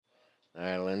All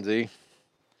right, Lindsay.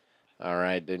 All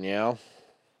right, Danielle.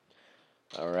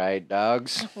 All right,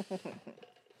 dogs.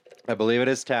 I believe it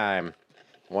is time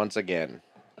once again.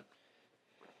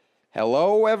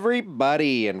 Hello,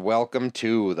 everybody, and welcome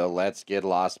to the Let's Get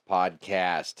Lost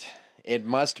podcast. It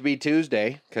must be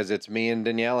Tuesday because it's me and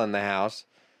Danielle in the house.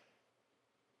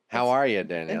 How are you,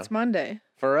 Danielle? It's Monday.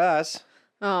 For us,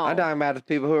 Oh. I'm talking about the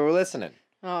people who are listening.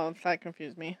 Oh, that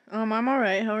confused me. I'm all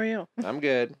right. How are you? I'm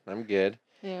good.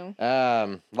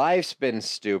 Yeah. Life's been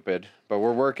stupid, but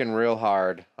we're working real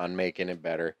hard on making it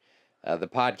better. The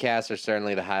podcasts are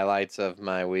certainly the highlights of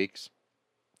my weeks.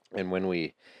 And when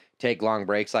we take long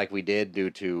breaks like we did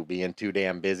due to being too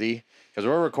damn busy, because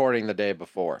we're recording the day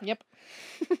before. Yep.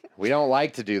 We don't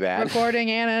like to do that.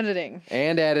 Recording and editing.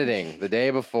 And editing the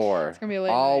day before. It's gonna be a late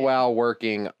all night. while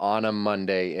working on a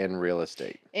Monday in real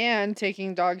estate. And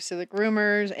taking dogs to the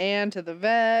groomers and to the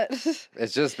vet.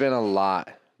 It's just been a lot.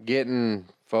 Getting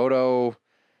photo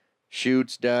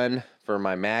shoots done for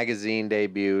my magazine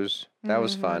debuts. That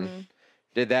was fun.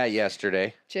 Did that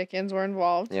yesterday. Chickens were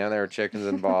involved. Yeah, there were chickens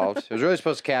involved. It was really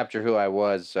supposed to capture who I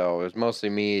was, so it was mostly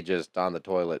me just on the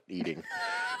toilet eating.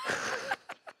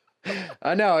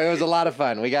 I know, it was a lot of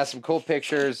fun. We got some cool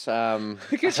pictures.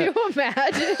 Could you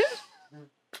imagine?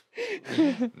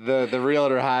 The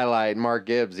realtor highlight, Mark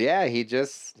Gibbs. Yeah, he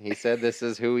said this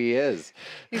is who he is.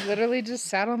 He literally just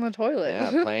sat on the toilet.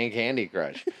 Yeah, playing Candy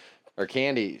Crush. Or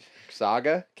Candy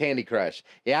Saga? Candy Crush.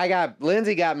 Yeah,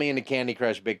 Lindsay got me into Candy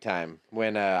Crush big time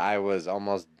when I was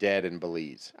almost dead in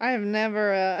Belize. I have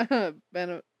never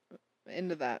been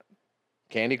into that.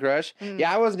 Candy Crush? Mm.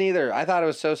 Yeah, I wasn't either. I thought it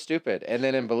was so stupid. And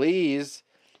then in Belize,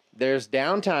 there's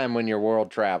downtime when you're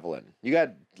world traveling. You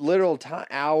got literal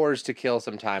hours to kill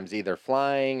sometimes, either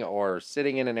flying or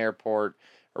sitting in an airport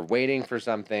or waiting for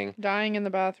something. Dying in the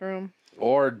bathroom.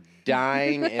 Or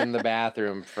dying in the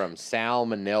bathroom from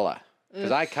salmonella.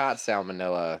 Because I caught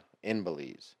salmonella in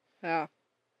Belize. Yeah.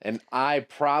 And I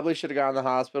probably should have gone to the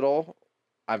hospital.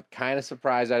 I'm kind of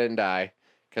surprised I didn't die.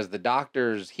 Because the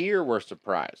doctors here were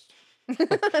surprised.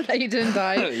 That you didn't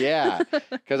die. Yeah.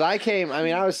 Because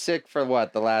I was sick for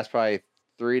the last probably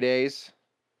 3 days.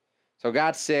 So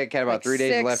got sick, had about 3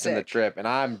 days left in the trip. And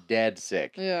I'm dead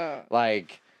sick. Yeah.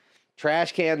 Like,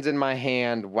 trash cans in my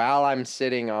hand while I'm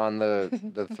sitting on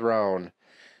the throne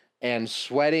and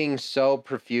sweating so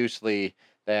profusely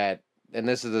that, and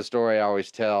this is the story I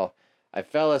always tell, I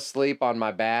fell asleep on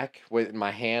my back with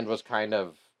my hand was kind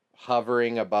of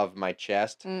hovering above my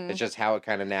chest. It's just how it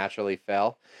kind of naturally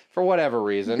fell for whatever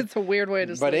reason. It's a weird way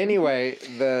to sleep. But anyway,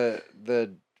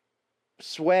 the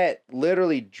sweat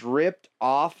literally dripped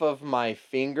off of my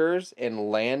fingers and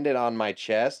landed on my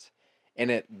chest. And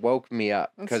it woke me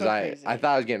up because I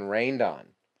thought I was getting rained on.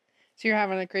 So you're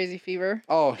having a crazy fever?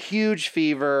 Oh, huge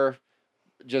fever.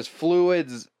 Just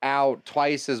fluids out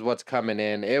twice as what's coming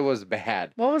in. It was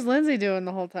bad. What was Lindsay doing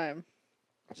the whole time?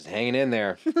 Just hanging in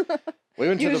there. We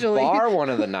went to the bar one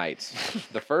of the nights.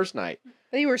 The first night.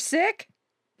 You were sick?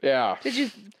 Yeah. Did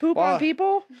you poop on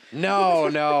people? No.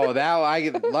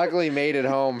 I luckily made it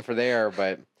home for there,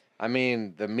 but... I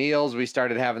mean, we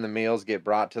started having the meals get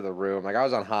brought to the room. Like, I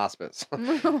was on hospice.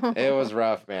 It was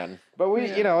rough, man. But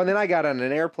and then I got on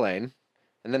an airplane,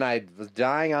 and then I was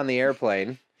dying on the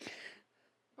airplane.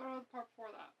 What was the part before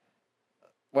that?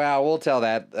 Well, we'll tell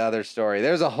that other story.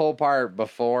 There's a whole part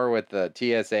before with the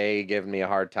TSA giving me a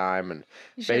hard time and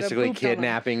basically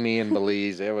kidnapping me in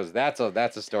Belize. That's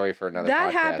a story for another podcast.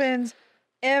 That happens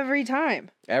every time.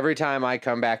 Every time I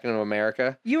come back into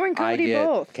America, you and Cody I get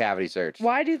both cavity searched.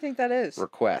 Why do you think that is?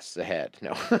 Requests ahead.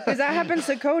 No. Because that happens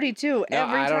to Cody too.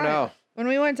 Every time. I don't know. When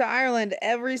we went to Ireland,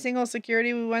 every single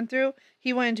security we went through,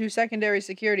 he went into secondary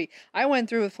security. I went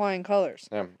through with flying colors.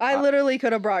 Yeah. I literally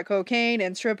could have brought cocaine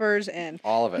and strippers and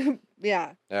all of it.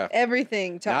 Yeah.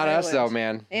 Everything to Not Ireland. us though,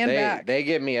 man. And back. They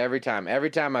get me every time. Every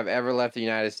time I've ever left the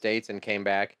United States and came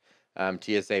back,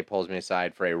 TSA pulls me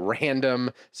aside for a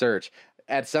random search.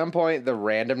 At some point, the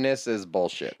randomness is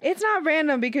bullshit. It's not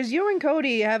random because you and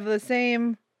Cody have the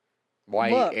same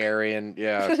white, look. Aryan,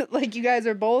 yeah. Like you guys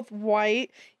are both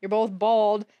white. You're both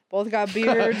bald. Both got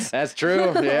beards. That's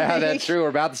true. Yeah, that's true. We're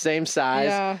about the same size.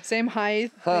 Yeah, same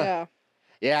height. Huh. Yeah.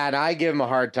 Yeah, and I give him a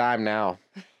hard time now.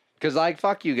 Because,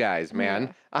 fuck you guys, man.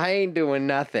 Yeah. I ain't doing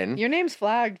nothing. Your name's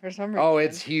flagged for some reason. Oh,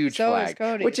 it's huge flag. So is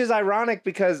Cody's. Which is ironic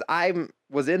because I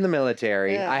was in the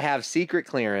military. Yeah. I have secret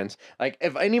clearance. Like,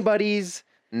 if anybody's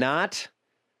not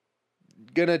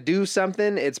gonna do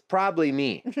something, it's probably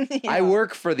me. Yeah. I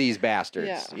work for these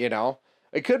bastards, you know?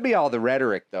 It could be all the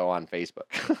rhetoric, though, on Facebook.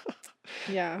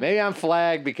 Yeah. Maybe I'm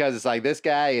flagged because it's like this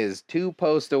guy is 2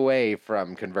 posts away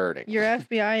from converting. Your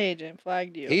FBI agent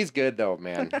flagged you. He's good though,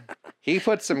 man. He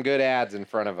puts some good ads in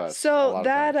front of us. So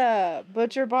that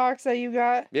butcher box that you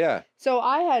got. Yeah. So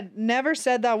I had never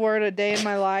said that word a day in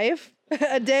my life.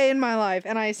 A day in my life.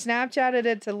 And I Snapchatted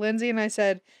it to Lindsay and I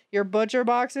said, your butcher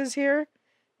box is here.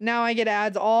 Now I get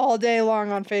ads all day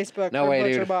long on Facebook. No for way,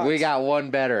 butcher dude. box. We got one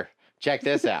better. Check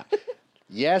this out.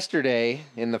 Yesterday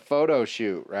in the photo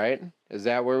shoot, right? Is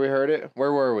that where we heard it?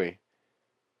 Where were we?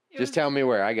 Just tell me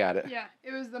where. I got it. Yeah,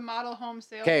 it was the model home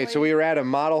sale. Okay, so we were at a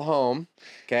model home,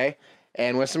 okay,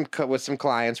 and with some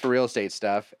clients for real estate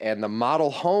stuff, and the model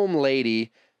home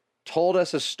lady told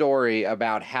us a story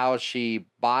about how she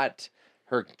bought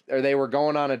they were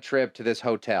going on a trip to this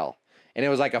hotel. And it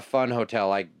was like a fun hotel.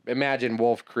 Like, imagine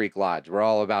Wolf Creek Lodge. We're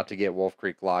all about to get Wolf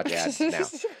Creek Lodge ads now.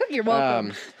 You're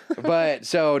welcome. But,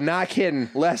 so, not kidding,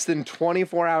 less than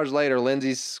 24 hours later,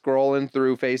 Lindsay's scrolling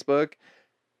through Facebook.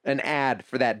 An ad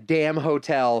for that damn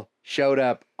hotel showed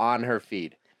up on her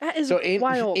feed. That is So,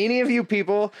 wild. any of you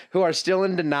people who are still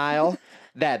in denial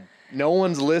that no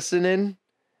one's listening,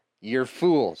 you're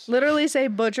fools. Literally say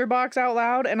butcher box out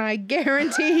loud, and I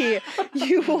guarantee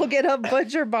you will get a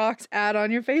butcher box ad on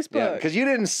your Facebook. Yeah, because you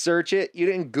didn't search it. You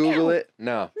didn't Google it.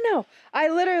 No. No, I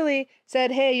literally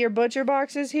said, hey, your butcher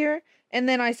box is here. And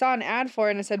then I saw an ad for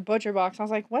it and it said butcher box. I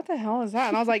was like, what the hell is that?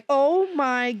 And I was like, oh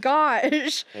my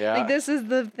gosh. Yeah. Like, this is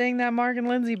the thing that Mark and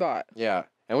Lindsay bought. Yeah.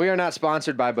 And we are not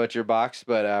sponsored by Butcher Box,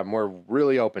 but we're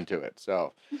really open to it.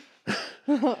 So,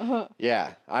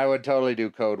 yeah, I would totally do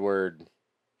code word.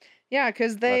 Yeah,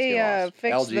 because Let's they get lost.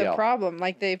 fixed the LGL. problem.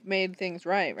 Like, they've made things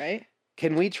right?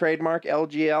 Can we trademark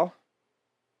LGL?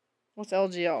 What's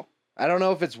LGL? I don't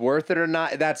know if it's worth it or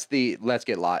not. That's the Let's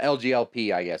Get Lost.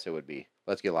 LGLP, I guess it would be.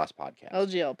 Let's Get Lost podcast.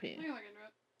 LGLP. I can look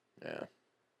into it. Yeah.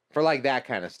 For like that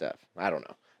kind of stuff. I don't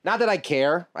know. Not that I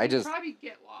care. I just. Probably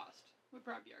get lost would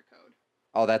probably be our code.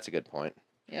 Oh, that's a good point.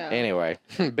 Yeah. Anyway,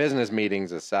 business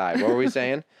meetings aside, what were we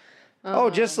saying? Oh,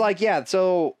 just like, yeah.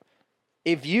 So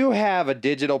if you have a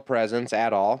digital presence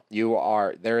at all,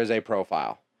 there is a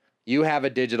profile. You have a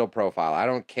digital profile. I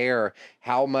don't care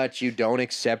how much you don't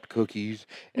accept cookies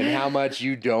and how much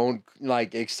you don't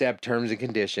like accept terms and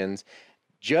conditions.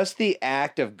 Just the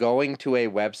act of going to a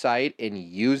website and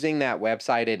using that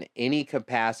website in any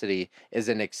capacity is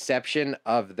an exception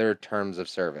of their terms of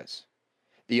service.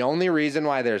 The only reason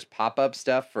why there's pop-up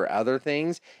stuff for other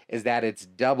things is that it's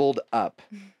doubled up.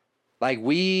 Like,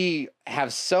 we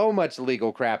have so much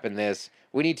legal crap in this,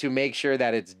 we need to make sure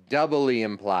that it's doubly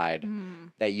implied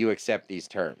that you accept these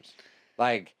terms.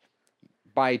 Like,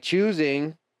 by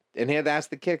choosing, and here that's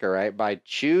the kicker, right? By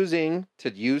choosing to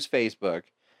use Facebook,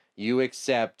 you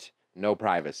accept no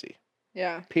privacy.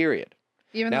 Yeah. Period.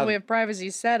 Even Now, though we have privacy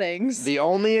settings. The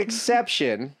only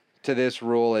exception to this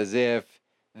rule is if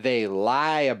they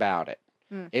lie about it.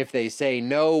 If they say,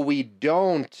 no, we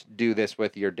don't do this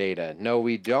with your data. No,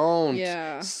 we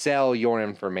don't sell your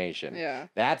information. Yeah.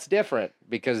 That's different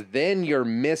because then you're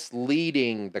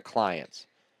misleading the clients.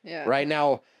 Yeah. Right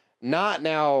now,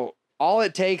 all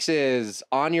it takes is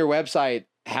on your website,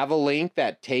 have a link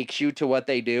that takes you to what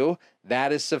they do.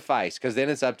 That is suffice because then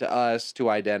it's up to us to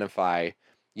identify,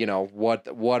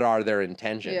 what are their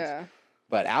intentions. Yeah.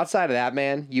 But outside of that,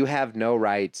 man, you have no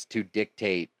rights to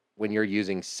dictate when you're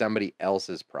using somebody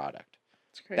else's product.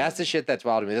 It's crazy. That's the shit that's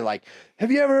wild to me. They're like,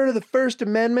 have you ever heard of the First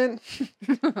Amendment?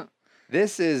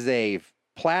 This is a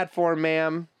platform,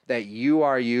 ma'am, that you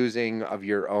are using of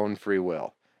your own free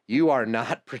will. You are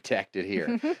not protected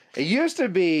here. It used to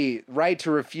be right to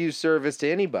refuse service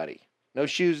to anybody. No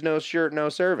shoes, no shirt, no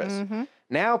service. Mm-hmm.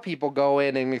 Now people go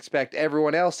in and expect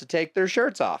everyone else to take their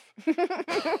shirts off.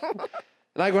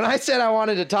 Like when I said I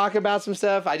wanted to talk about some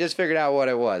stuff, I just figured out what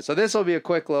it was. So this will be a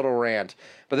quick little rant.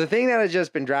 But the thing that has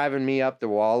just been driving me up the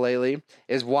wall lately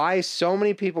is why so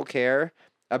many people care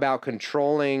about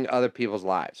controlling other people's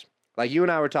lives. Like you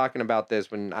and I were talking about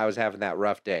this when I was having that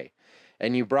rough day.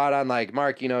 And you brought on like,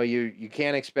 Mark, you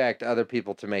can't expect other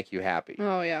people to make you happy.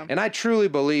 Oh, yeah. And I truly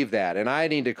believe that. And I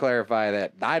need to clarify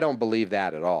that I don't believe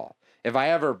that at all. If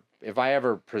I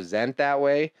ever present that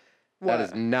way, that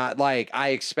is not like I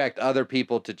expect other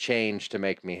people to change to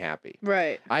make me happy.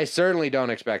 Right. I certainly don't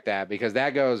expect that because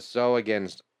that goes so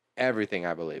against everything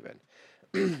I believe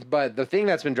in. But the thing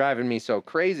that's been driving me so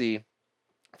crazy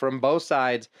from both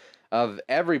sides of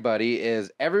everybody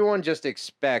is everyone just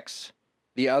expects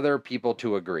the other people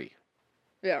to agree.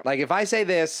 Yeah. Like if I say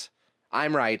this,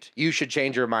 I'm right, you should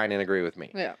change your mind and agree with me.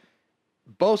 Yeah.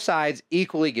 Both sides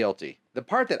equally guilty. The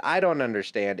part that I don't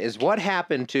understand is what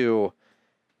happened to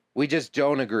we just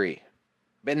don't agree.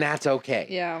 And that's okay.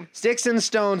 Yeah. Sticks and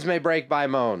stones may break my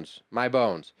bones,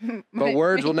 but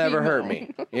words will never hurt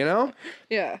me, you know?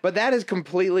 Yeah. But that is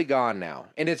completely gone now.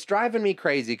 And it's driving me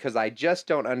crazy because I just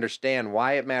don't understand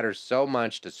why it matters so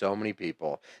much to so many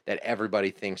people that everybody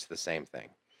thinks the same thing.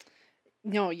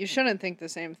 No, you shouldn't think the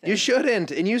same thing. You shouldn't.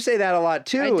 And you say that a lot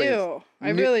too. I do. I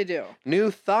really do.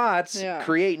 New thoughts Yeah.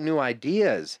 create new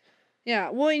ideas. Yeah.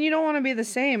 Well, and you don't want to be the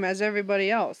same as everybody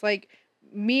else. Like,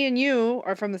 me and you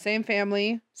are from the same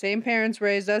family, same parents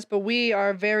raised us, but we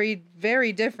are very,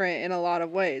 very different in a lot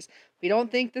of ways. We don't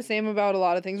think the same about a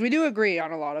lot of things. We do agree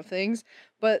on a lot of things,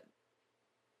 but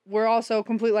we're also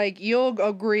like, you'll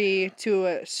agree to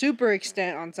a super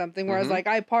extent on something, whereas like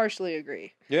I partially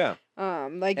agree. Yeah.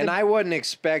 Like, and I wouldn't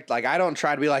expect, like, I don't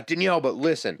try to be like, Danielle, but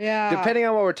listen. Yeah. Depending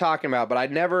on what we're talking about, but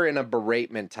I'd never in a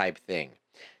beratement type thing.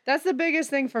 That's the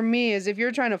biggest thing for me is if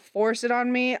you're trying to force it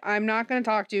on me, I'm not going to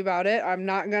talk to you about it. I'm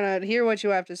not going to hear what you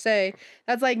have to say.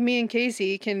 That's like me and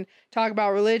Casey can talk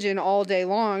about religion all day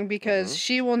long because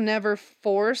she will never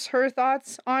force her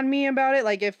thoughts on me about it.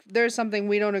 Like if there's something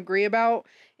we don't agree about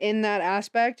in that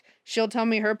aspect, she'll tell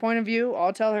me her point of view.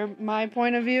 I'll tell her my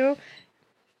point of view.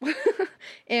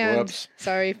 And Whoops.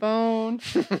 sorry, phone.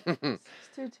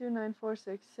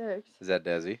 6229466. Is that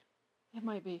Desi? It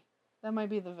might be. That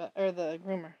might be the vet or the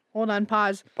groomer. Hold on,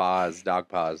 pause. Pause, dog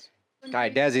pause. All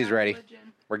right, Desi's ready.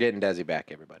 We're getting Desi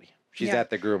back, everybody. She's Yeah. at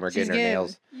the groomer getting her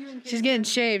nails. She's getting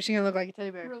shaved. She's gonna look like a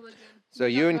teddy bear. Religion. So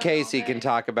you and Casey can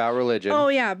talk about religion. Oh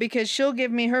yeah, because she'll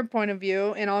give me her point of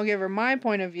view and I'll give her my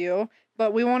point of view,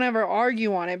 but we won't ever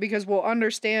argue on it because we'll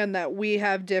understand that we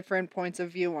have different points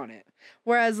of view on it.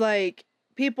 Whereas like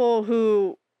people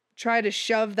who try to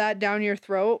shove that down your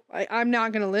throat, I'm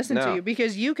not going to listen to you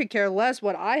because you could care less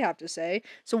what I have to say.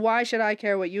 So why should I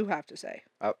care what you have to say?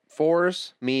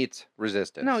 Force meets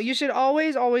resistance. No, you should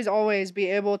always, always, always be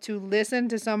able to listen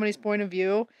to somebody's point of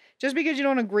view. Just because you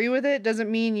don't agree with it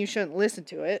doesn't mean you shouldn't listen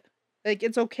to it. Like,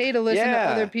 it's okay to listen to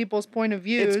other people's point of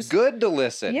views. It's good to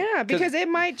listen. Yeah, because it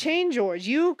might change yours.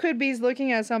 You could be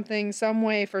looking at something some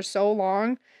way for so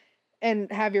long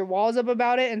and have your walls up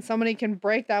about it, and somebody can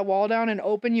break that wall down and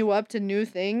open you up to new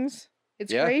things.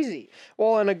 It's crazy.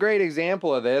 Well, and a great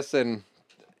example of this, and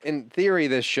in theory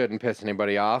this shouldn't piss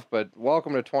anybody off, but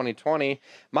welcome to 2020,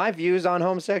 my views on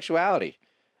homosexuality.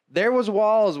 There was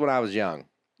walls when I was young.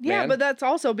 Yeah, man. but that's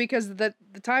also because the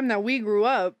time that we grew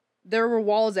up, there were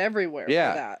walls everywhere for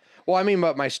that. Well, I mean,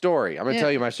 but my story, I'm going to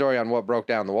tell you my story on what broke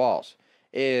down the walls.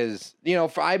 Is, you know,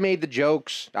 I made the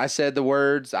jokes, I said the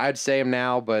words, I'd say them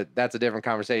now, but that's a different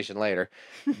conversation later.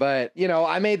 But, you know,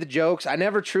 I made the jokes. I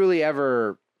never truly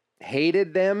ever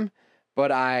hated them,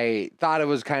 but I thought it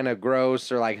was kind of gross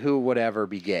or like, who would ever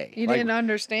be gay? You didn't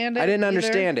understand it? I didn't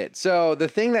understand it. So the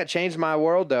thing that changed my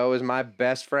world, though, is my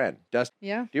best friend, Dustin.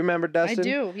 Yeah. Do you remember Dustin? I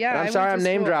do, yeah. And I'm sorry I'm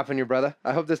name dropping you, brother.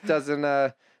 I hope this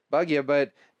doesn't bug you,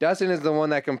 but Dustin is the one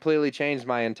that completely changed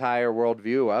my entire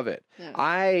worldview of it. Yeah.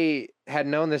 I had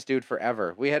known this dude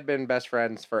forever. We had been best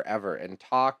friends forever and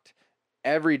talked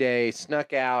every day,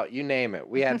 snuck out, you name it.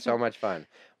 We had so much fun.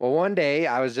 Well, one day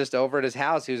I was just over at his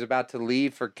house. He was about to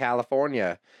leave for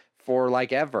California for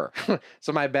like ever.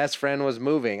 So my best friend was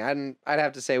moving. I'd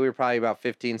have to say we were probably about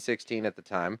 15, 16 at the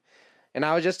time. And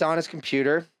I was just on his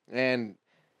computer, and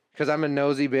because I'm a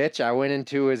nosy bitch, I went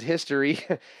into his history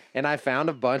and I found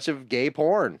a bunch of gay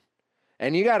porn.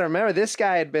 And you got to remember, this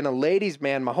guy had been a ladies'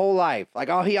 man my whole life. Like,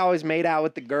 he always made out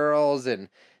with the girls, and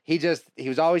he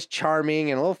was always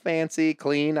charming and a little fancy,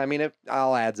 clean. I mean, it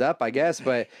all adds up, I guess,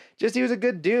 but just he was a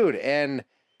good dude. And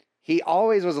he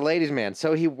always was a ladies' man.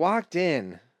 So he walked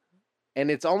in, and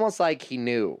it's almost like he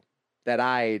knew that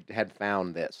I had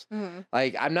found this. Mm-hmm.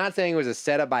 Like, I'm not saying it was a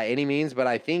setup by any means, but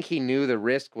I think he knew the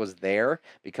risk was there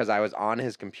because I was on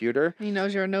his computer. He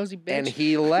knows you're a nosy bitch. And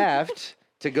he left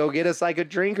to go get us like a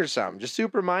drink or something, just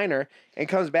super minor, and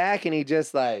comes back and he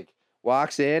just like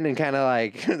walks in and kind of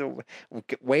like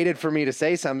waited for me to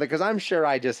say something because I'm sure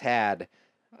I just had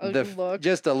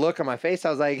just a look on my face.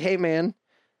 I was like, hey man,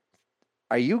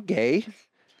 are you gay?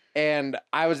 And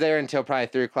I was there until probably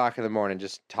 3 o'clock in the morning,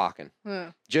 just talking.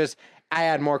 I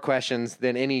had more questions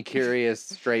than any curious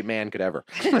straight man could ever.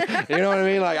 You know what I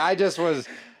mean? Like, I just was,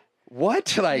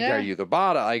 what? Like, are you the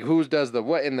bottom? Like, who does the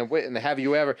what in the have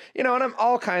you ever? You know, and I'm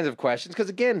all kinds of questions. Because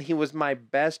again, he was my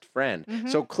best friend. Mm-hmm.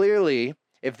 So clearly,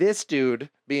 if this dude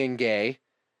being gay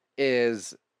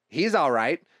he's all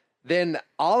right, then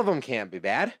all of them can't be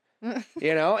bad.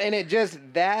 You know? And it just,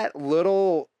 that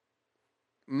little,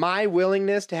 my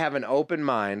willingness to have an open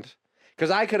mind, because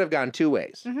I could have gone two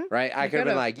ways, right? I could have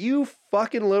been like, you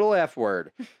fucking little F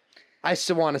word. I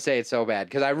still want to say it so bad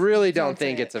because I really don't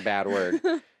think it's a bad word.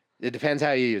 It depends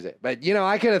how you use it. But,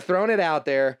 I could have thrown it out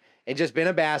there and just been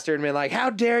a bastard and been like, how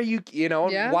dare you,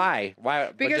 Yeah. why?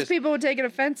 But Because people would take it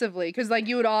offensively. Because, like,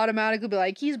 you would automatically be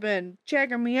like, he's been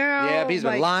checking me out. Yeah, he's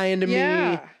been lying to me.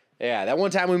 Yeah, that one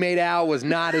time we made out was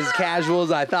not as casual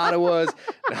as I thought it was.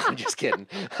 No, I'm just kidding.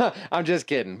 I'm just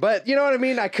kidding. But you know what I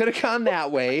mean? I could have gone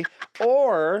that way,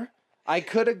 or I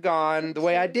could have gone the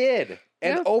way I did,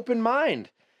 an open mind.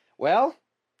 Well,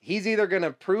 he's either going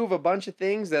to prove a bunch of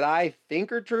things that I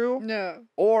think are true,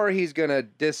 or he's going to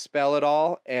dispel it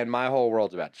all, and my whole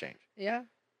world's about to change. Yeah.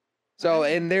 So,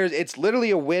 and it's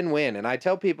literally a win-win, and I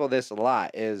tell people this a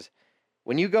lot, is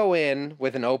when you go in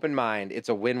with an open mind, it's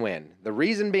a win-win. The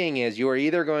reason being is you are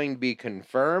either going to be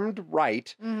confirmed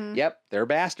right. Mm-hmm. Yep, they're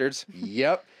bastards.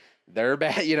 Yep, they're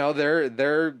bad.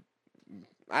 They're.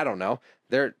 I don't know.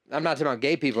 I'm not talking about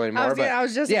gay people anymore. I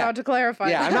was just about to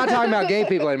clarify. Yeah, I'm not talking about gay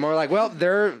people anymore. Like, well,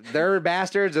 they're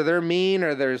bastards, or they're mean,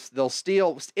 or they'll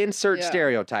steal. Insert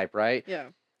stereotype, right? Yeah.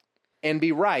 And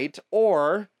be right,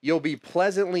 or you'll be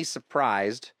pleasantly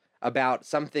surprised about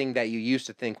something that you used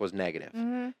to think was negative.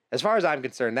 Mm-hmm. As far as I'm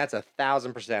concerned, that's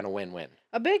 1,000% a win-win.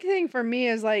 A big thing for me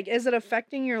is like, is it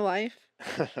affecting your life?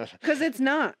 Because it's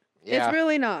not. Yeah. It's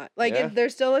really not. Like, they're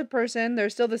still a person. They're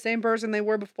still the same person they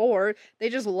were before. They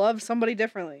just love somebody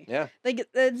differently. Yeah. Like,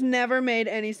 it's never made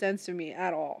any sense to me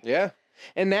at all. Yeah.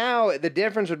 And now the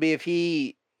difference would be if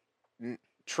he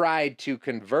tried to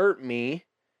convert me,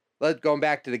 going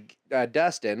back to the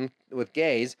Dustin with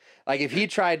gays, like if he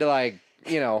tried to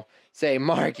say,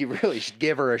 Mark, you really should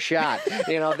give her a shot.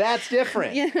 That's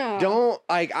different.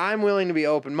 I'm willing to be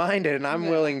open-minded, and I'm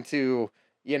willing to,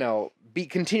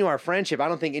 continue our friendship. I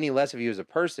don't think any less of you as a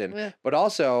person, but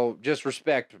also just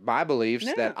respect my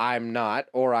beliefs that I'm not,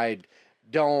 or I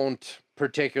don't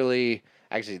particularly,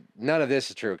 actually, none of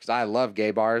this is true because I love gay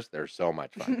bars. They're so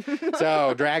much fun.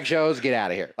 So drag shows, get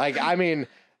out of here.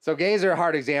 So gays are a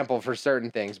hard example for certain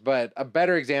things, but a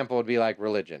better example would be like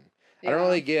religion. I don't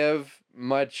really give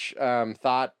much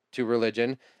thought to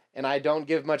religion, and I don't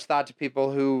give much thought to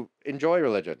people who enjoy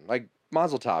religion. Like,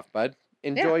 mazel tov, bud.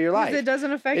 Enjoy your life. It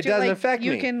doesn't affect you. It doesn't affect me.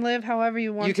 You can live however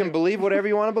you want to. You can believe whatever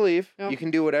you want to believe. You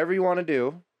can do whatever you want to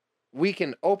do. We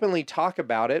can openly talk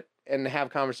about it and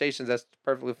have conversations. That's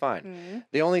perfectly fine. Mm-hmm.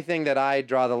 The only thing that I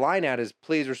draw the line at is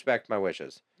please respect my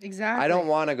wishes. Exactly. I don't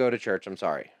want to go to church. I'm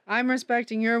sorry. I'm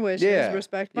respecting your wishes.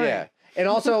 Respect mine. Yeah. And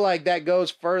also, that goes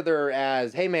further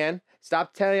as, hey, man,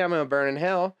 stop telling me I'm going to burn in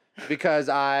hell because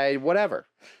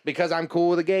because I'm cool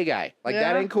with a gay guy.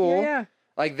 That ain't cool. Yeah.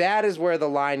 That is where the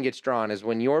line gets drawn, is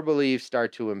when your beliefs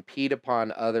start to impede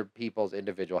upon other people's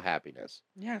individual happiness.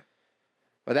 Yeah.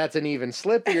 But that's an even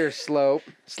slipperier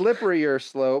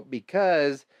slope,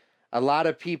 because a lot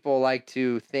of people like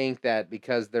to think that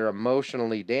because they're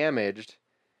emotionally damaged,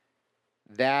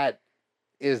 that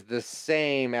is the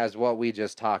same as what we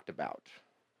just talked about.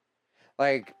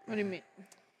 What do you mean?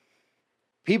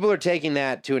 People are taking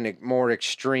that to a more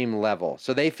extreme level.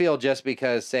 So they feel just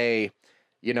because, say,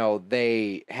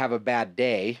 they have a bad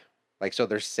day, so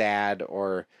they're sad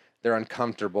or they're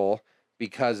uncomfortable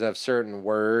because of certain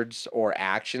words or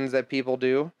actions that people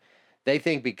do. They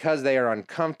think because they are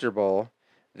uncomfortable,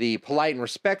 the polite and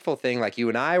respectful thing, like you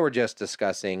and I were just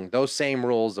discussing, those same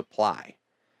rules apply.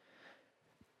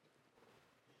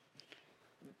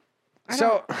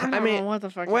 I mean, what the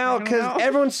fuck? Well, because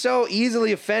everyone's so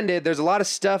easily offended, there's a lot of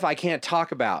stuff I can't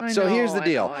talk about. Here's the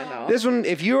deal. I know. This one,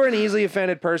 if you're an easily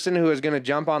offended person who is going to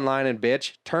jump online and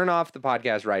bitch, turn off the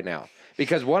podcast right now.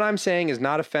 Because what I'm saying is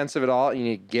not offensive at all, and you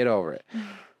need to get over it.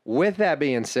 With that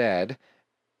being said,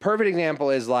 perfect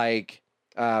example is the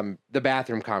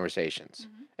bathroom conversations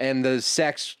and the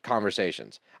sex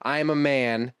conversations. I am a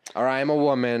man, or I am a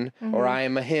woman, or I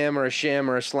am a him, or a shim,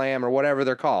 or a slam, or whatever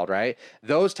they're called, right?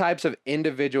 Those types of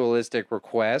individualistic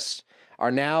requests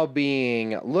are now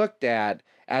being looked at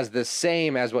as the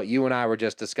same as what you and I were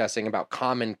just discussing about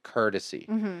common courtesy,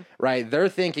 right? They're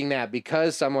thinking that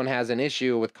because someone has an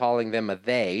issue with calling them a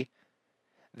they,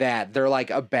 that they're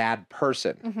like a bad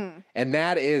person. And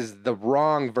that is the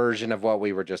wrong version of what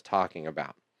we were just talking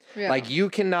about. Yeah. You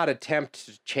cannot attempt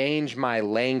to change my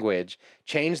language,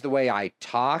 change the way I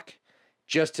talk,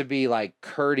 just to be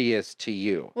courteous to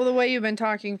you. Well, the way you've been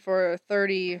talking for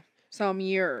 30 some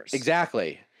years.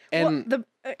 Exactly. And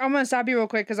I'm going to stop you real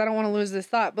quick because I don't want to lose this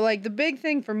thought. But the big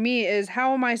thing for me is,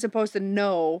 how am I supposed to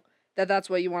know that that's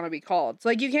what you want to be called? So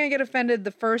you can't get offended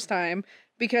the first time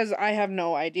because I have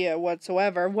no idea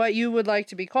whatsoever what you would like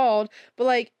to be called.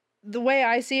 But the way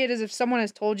I see it is, if someone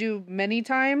has told you many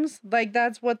times,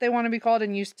 that's what they want to be called,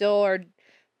 and you still are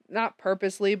not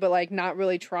purposely, but not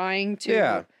really trying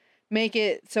to make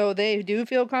it so they do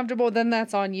feel comfortable, then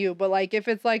that's on you. But like if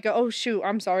it's like, oh shoot,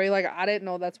 I'm sorry, like I didn't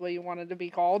know that's what you wanted to be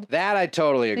called. That I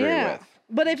totally agree with.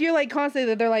 But if you're like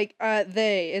constantly, they're like,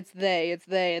 it's they,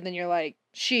 and then you're like,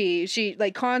 she,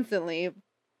 like constantly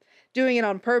doing it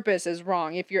on purpose is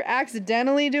wrong. If you're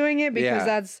accidentally doing it because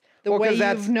that's the way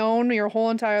you've known your whole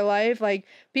entire life, like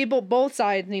people, both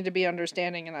sides need to be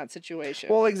understanding in that situation.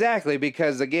 Well, exactly,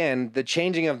 because again, the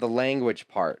changing of the language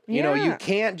part, you know, you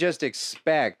can't just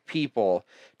expect people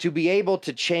to be able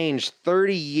to change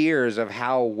 30 years of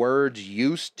how words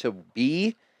used to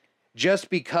be just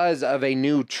because of a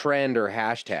new trend or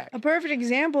hashtag. A perfect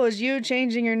example is you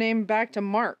changing your name back to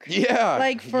Mark. Yeah.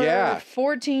 Like for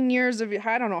 14 years of,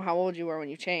 I don't know how old you were when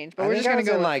you changed, but we're just going to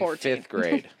go with like 14. 5th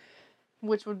grade.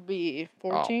 Which would be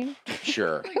 14? Oh,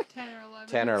 sure. Like 10 or 11.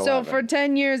 10 or 11. So for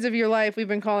 10 years of your life, we've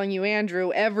been calling you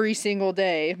Andrew every single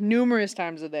day, numerous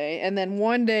times a day. And then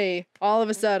one day, all of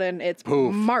a sudden, it's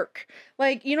Poof. Mark.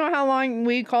 Like, you know how long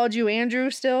we called you Andrew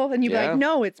still? And you'd be like,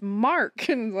 no, it's Mark.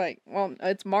 And it's like, well,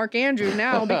 it's Mark Andrew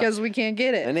now because we can't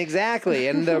get it. And exactly.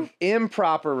 And the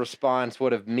improper response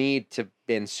would have me to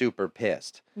been super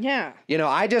pissed. Yeah. You know,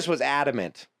 I just was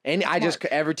adamant. And I just,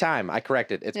 every time I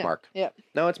corrected, it's Mark. Yep.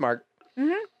 No, it's Mark.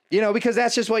 Mm-hmm. You know, because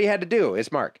that's just what you had to do.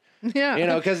 It's Mark. Yeah. You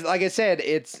know, because like I said,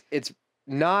 it's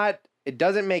not, it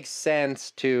doesn't make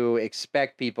sense to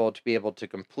expect people to be able to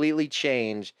completely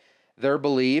change their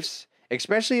beliefs,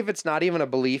 especially if it's not even a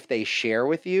belief they share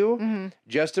with you,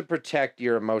 just to protect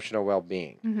your emotional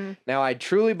well-being. Now, I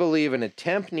truly believe an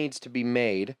attempt needs to be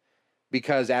made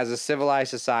because as a civilized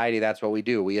society, that's what we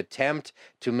do. We attempt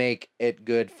to make it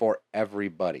good for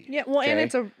everybody. Yeah, well, and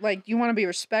it's like, you want to be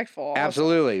respectful. Also.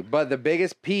 Absolutely. But the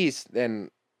biggest piece then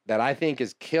that I think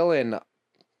is killing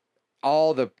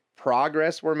all the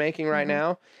progress we're making right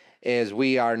now is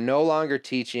we are no longer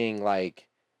teaching like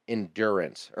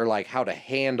endurance or like how to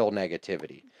handle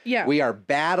negativity. Yeah. We are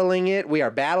battling it. We are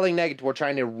battling negative. We're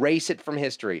trying to erase it from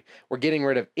history. We're getting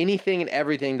rid of anything and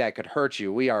everything that could hurt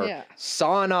you. We are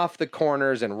sawing off the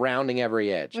corners and rounding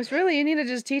every edge. Which really, you need to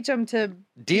just teach them to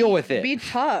deal with it. Be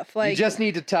tough. Like, you just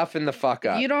need to toughen the fuck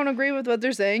up. You don't agree with what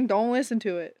they're saying, don't listen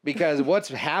to it. Because what's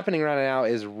happening right now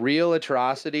is real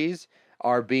atrocities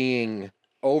are being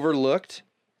overlooked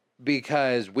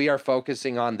because we are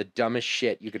focusing on the dumbest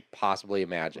shit you could possibly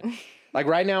imagine. Like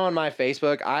right now on my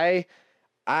Facebook,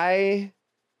 a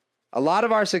lot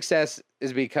of our success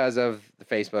is because of the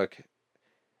Facebook,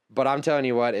 but I'm telling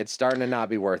you what, it's starting to not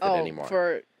be worth it anymore.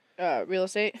 For real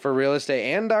estate? For real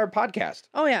estate and our podcast.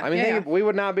 Oh yeah. I mean, we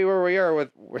would not be where we are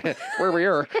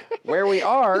where we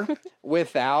are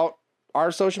without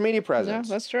our social media presence.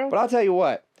 Yeah, that's true. But I'll tell you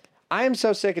what, I am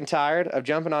so sick and tired of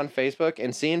jumping on Facebook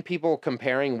and seeing people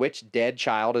comparing which dead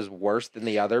child is worse than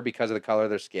the other because of the color of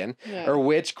their skin, or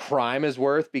which crime is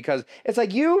worse because it's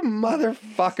like, you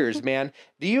motherfuckers, man.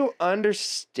 Do you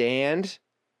understand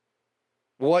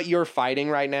what you're fighting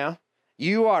right now?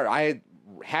 You are,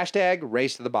 hashtag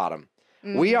race to the bottom.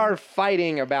 We are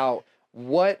fighting about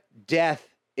what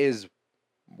death is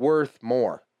worth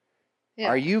more. Yeah.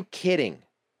 Are you kidding?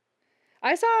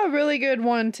 I saw a really good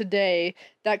one today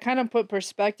that kind of put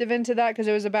perspective into that because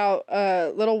it was about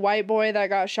a little white boy that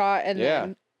got shot and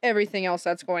then everything else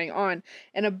that's going on.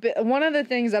 And one of the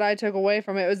things that I took away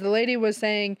from it was the lady was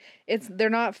saying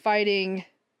they're not fighting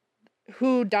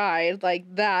who died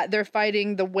like that. They're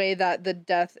fighting the way that the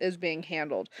death is being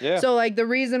handled. Yeah. So like the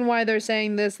reason why they're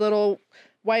saying this little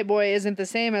white boy isn't the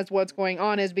same as what's going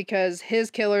on is because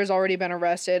his killer's already been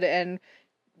arrested and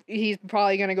he's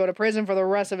probably going to go to prison for the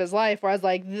rest of his life. Whereas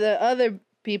like the other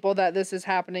people that this is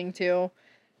happening to,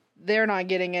 they're not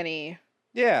getting any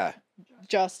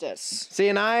justice. See,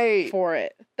 and for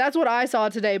it. That's what I saw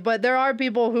today. But there are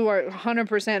people who are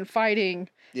 100% fighting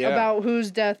about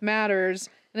whose death matters.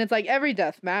 And it's like every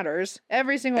death matters.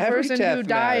 Every single person who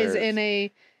dies in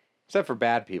a... Except for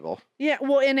bad people. Yeah,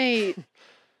 well, in a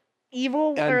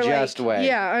evil unjust way.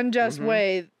 Yeah, unjust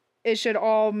way. It should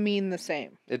all mean the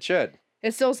same. It should.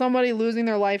 It's still somebody losing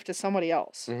their life to somebody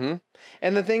else.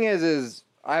 And the thing is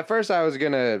at first I was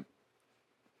going to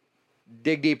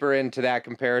dig deeper into that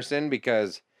comparison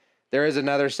because there is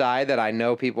another side that I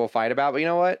know people fight about, but you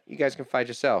know what? You guys can fight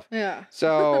yourself. Yeah.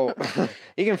 So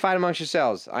you can fight amongst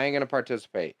yourselves. I ain't going to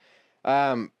participate.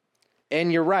 And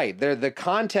you're right. The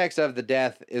context of the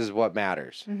death is what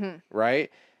matters,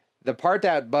 right? The part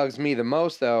that bugs me the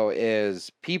most, though,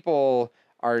 is people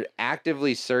are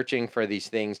actively searching for these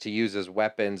things to use as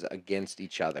weapons against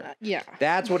each other.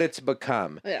 That's what it's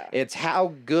become. It's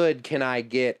how good can I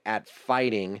get at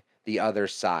fighting the other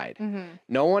side.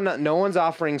 No one's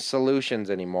offering solutions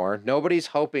anymore. Nobody's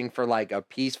hoping for like a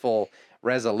peaceful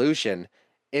resolution.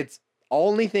 It's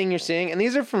only thing you're seeing, and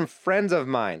these are from friends of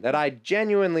mine that I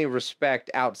genuinely respect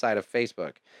outside of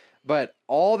Facebook, but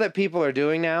all that people are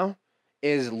doing now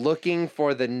is looking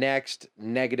for the next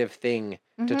negative thing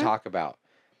to talk about.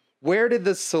 Where did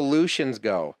the solutions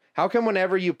go? How come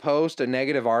whenever you post a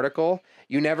negative article,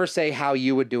 you never say how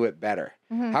you would do it better?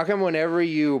 How come whenever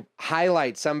you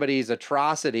highlight somebody's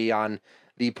atrocity on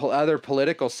the other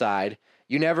political side,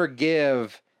 you never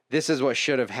give, this is what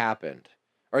should have happened?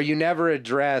 Or you never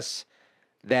address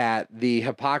that the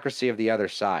hypocrisy of the other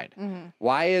side?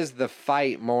 Why is the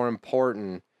fight more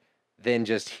important than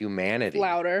just humanity?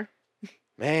 Louder.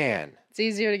 Man. It's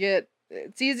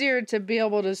easier to be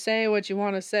able to say what you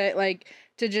want to say, like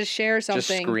to just share something.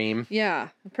 Just scream. Yeah,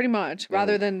 pretty much.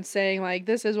 Rather than saying like,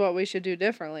 this is what we should do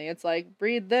differently. It's like,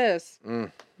 read this.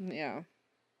 Yeah.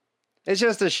 It's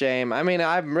just a shame. I mean,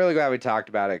 I'm really glad we talked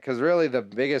about it, because really the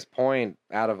biggest point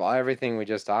out of everything we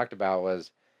just talked about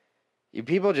was you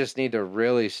people just need to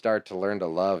really start to learn to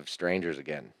love strangers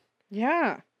again.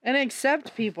 Yeah. And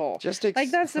accept people. Just like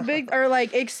that's the big, or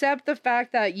like accept the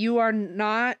fact that you are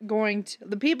not going to,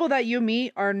 the people that you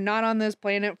meet are not on this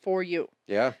planet for you.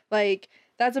 Yeah. Like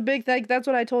that's a big thing. That's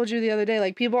what I told you the other day.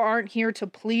 Like people aren't here to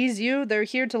please you. They're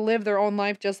here to live their own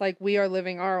life just like we are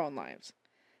living our own lives.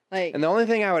 Like, and the only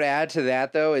thing I would add to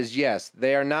that though is yes,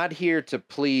 they are not here to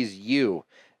please you.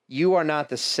 You are not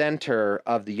the center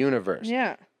of the universe.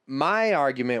 Yeah. My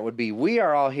argument would be we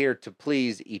are all here to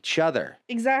please each other.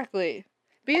 Exactly.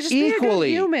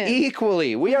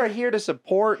 Equally. We are here to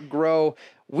support, grow.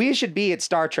 We should be at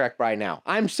Star Trek right now.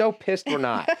 I'm so pissed we're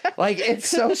not. Like, it's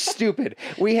so stupid.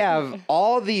 We have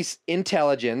all these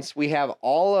intelligence. We have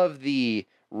all of the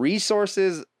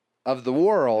resources of the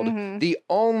world. The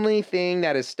only thing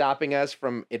that is stopping us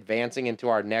from advancing into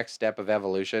our next step of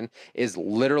evolution is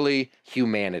literally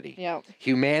humanity. Yeah.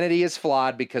 Humanity is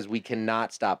flawed because we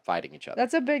cannot stop fighting each other.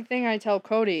 That's a big thing I tell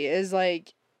Cody is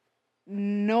like,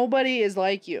 nobody is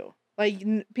like you. Like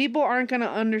people aren't going to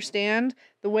understand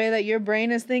the way that your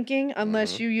brain is thinking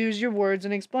unless you use your words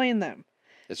and explain them.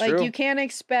 It's like true. you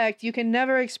can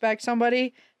never expect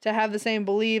somebody to have the same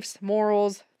beliefs,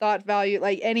 morals, thought value,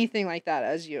 like anything like that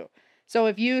as you. So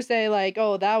if you say like,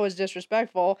 oh, that was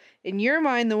disrespectful, in your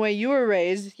mind, the way you were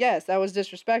raised, yes, that was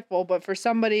disrespectful. But for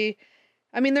somebody,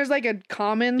 I mean, there's like a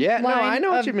common line I know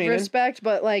of what you mean. respect,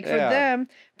 but like for them,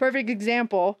 perfect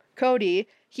example, Cody,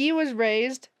 he was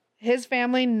raised, his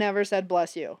family never said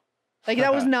bless you. Like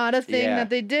that was not a thing that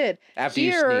they did. After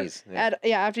you sneeze.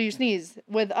 After you sneeze.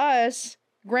 With us,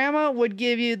 Grandma would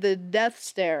give you the death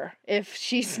stare if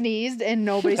she sneezed and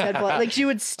nobody said bless. Like she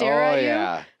would stare at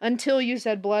you until you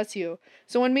said bless you.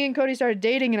 So when me and Cody started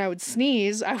dating and I would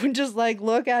sneeze, I would just like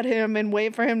look at him and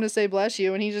wait for him to say bless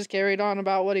you, and he just carried on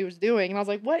about what he was doing. And I was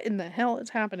like, what in the hell is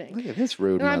happening? Look at this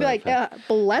rude. And I'd be like,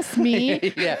 bless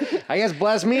me. Yeah, I guess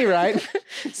bless me, right?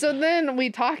 So then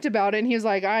we talked about it and he was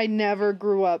like, I never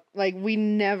grew up. Like we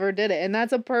never did it. And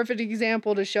that's a perfect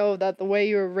example to show that the way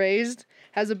you were raised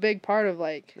has a big part of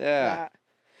like that.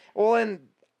 Well, and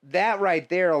that right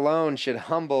there alone should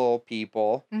humble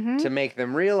people to make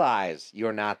them realize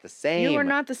you're not the same. You are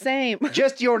not the same.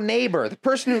 Just your neighbor, the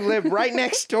person who lived right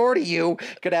next door to you,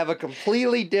 could have a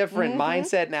completely different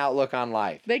mindset and outlook on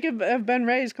life. They could have been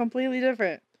raised completely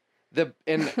different.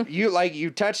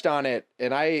 You touched on it,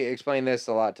 and I explained this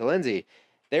a lot to Lindsay.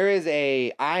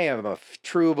 I am a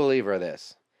true believer of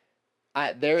this.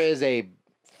 There is a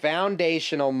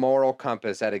foundational moral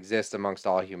compass that exists amongst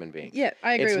all human beings. Yeah,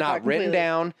 I agree with that. It's not written completely.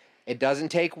 down. It doesn't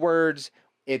take words.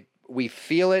 We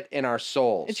feel it in our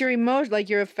souls. It's your emotion, like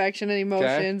your affectionate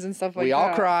emotions and stuff like that. We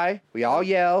all cry. We all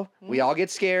yell. We all get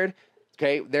scared.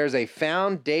 Okay, there's a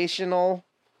foundational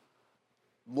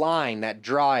line that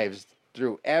drives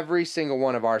through every single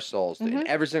one of our souls, and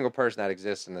every single person that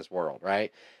exists in this world,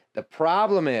 right? The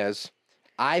problem is,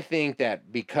 I think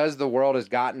that because the world has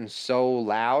gotten so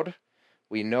loud,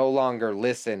 we no longer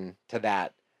listen to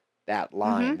that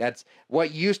line. That's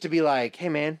what used to be like, hey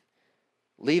man,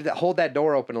 hold that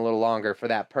door open a little longer for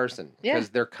that person because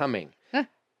they're coming.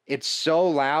 It's so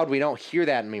loud, we don't hear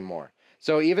that anymore.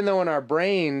 So even though in our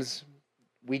brains,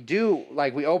 we do,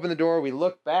 like we open the door, we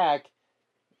look back,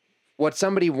 what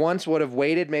somebody once would have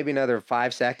waited maybe another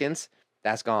 5 seconds,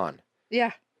 that's gone.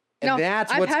 Yeah. And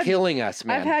that's what's killing us,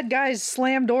 man. I've had guys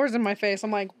slam doors in my face.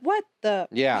 I'm like, what the?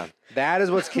 Yeah, that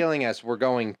is what's killing us. We're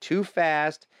going too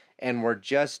fast and we're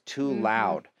just too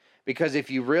loud. Because if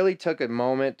you really took a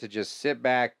moment to just sit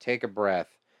back, take a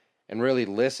breath, and really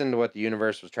listen to what the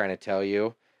universe was trying to tell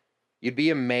you, you'd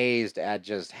be amazed at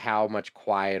just how much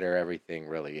quieter everything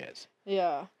really is.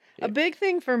 Yeah. A big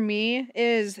thing for me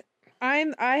is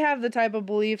I have the type of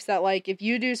beliefs that like if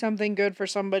you do something good for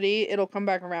somebody, it'll come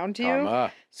back around to you.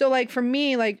 Karma. So like for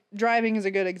me, like driving is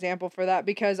a good example for that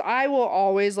because I will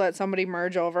always let somebody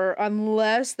merge over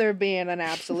unless they're being an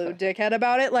absolute dickhead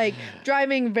about it. Like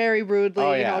driving very rudely,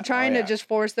 Oh, you yeah. know, trying Oh, to yeah. just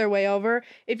force their way over.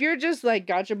 If you're just like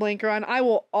got your blinker on, I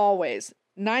will always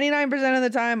 99% of the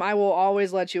time, I will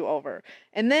always let you over.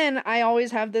 And then I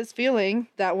always have this feeling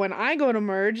that when I go to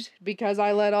merge, because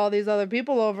I let all these other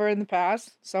people over in the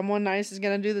past, someone nice is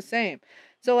going to do the same.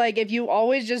 So, like, if you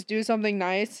always just do something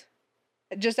nice,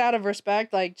 just out of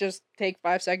respect, like, just take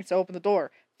 5 seconds to open the door,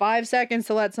 5 seconds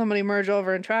to let somebody merge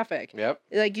over in traffic. Yep.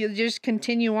 Like, you just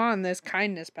continue on this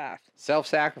kindness path.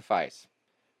 Self-sacrifice.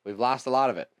 We've lost a lot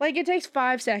of it. Like, it takes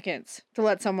 5 seconds to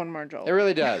let someone merge over. It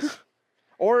really does.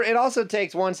 Or it also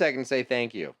takes 1 second to say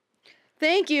thank you.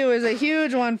 Thank you is a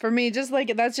huge one for me. Just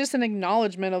like that's just an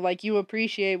acknowledgement of like you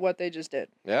appreciate what they just did.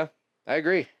 Yeah, I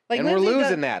agree. Like and Lindsay we're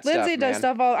losing that stuff, Lindsay does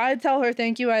man. stuff. I tell her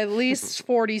thank you at least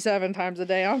 47 times a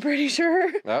day. I'm pretty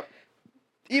sure. Yep.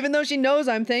 Even though she knows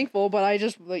I'm thankful, but I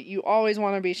just like you always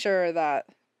want to be sure that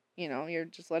you know you're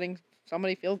just letting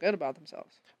somebody feel good about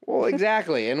themselves. Well,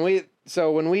 exactly. And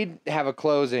when we have a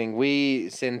closing, we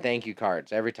send thank you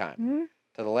cards every time Mm-hmm.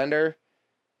 to the lender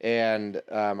and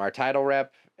our title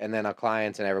rep, and then our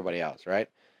clients and everybody else, right?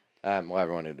 Well,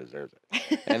 everyone who deserves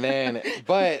it. And then,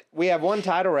 but we have one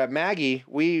title rep, Maggie.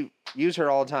 We use her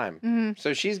all the time. Mm-hmm.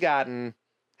 So she's gotten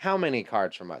how many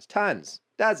cards from us? Tons,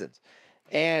 dozens.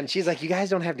 And she's like, you guys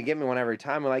don't have to get me one every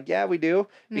time. We're like, yeah, we do.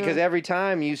 Because every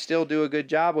time you still do a good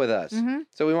job with us. Mm-hmm.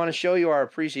 So we want to show you our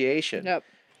appreciation. Yep.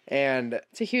 And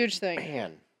It's a huge thing.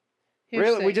 man, Huge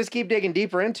really, we thing. just keep digging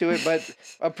deeper into it, but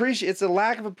it's a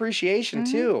lack of appreciation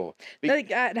Mhm. too.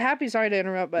 Like at Happy, sorry to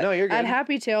interrupt, but No, you're good. at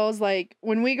Happy Tails, like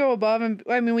when we go above and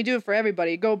I mean we do it for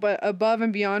everybody. Above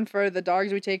and beyond for the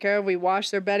dogs we take care of. We wash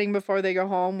their bedding before they go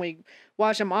home. We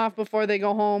wash them off before they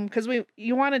go home because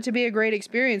you want it to be a great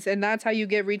experience, and that's how you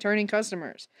get returning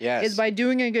customers. Yes. Is by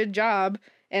doing a good job.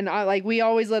 And we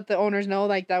always let the owners know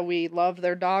like that we loved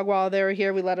their dog while they were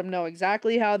here. We let them know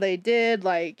exactly how they did.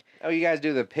 Like Oh, you guys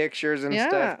do the pictures and Yeah.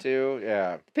 stuff too?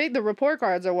 Yeah. the report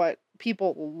cards are what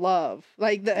people love.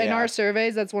 Like in Yeah. our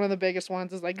surveys, that's one of the biggest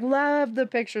ones. Is like love the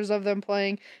pictures of them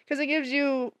playing because it gives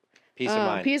you Peace of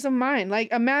mind. Peace of mind.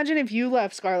 Like imagine if you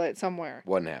left Scarlett somewhere.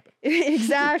 Wouldn't happen.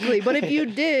 Exactly. But if you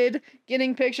did,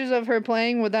 getting pictures of her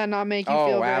playing, would that not make you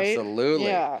feel Oh, great? absolutely.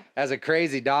 Yeah. As a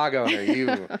crazy dog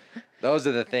owner, those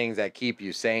are the things that keep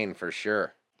you sane for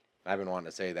sure. I've been wanting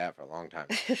to say that for a long time.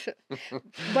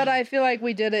 But I feel like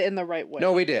we did it in the right way.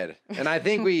 No, we did. And I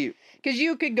think Because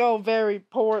you could go very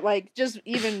poor, like just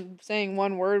even saying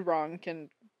one word wrong can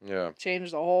yeah.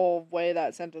 change the whole way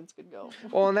that sentence could go.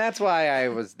 Well, and that's why it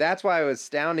was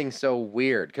sounding so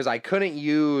weird because I couldn't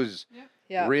use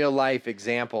Yeah. real life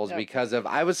examples Yep. because of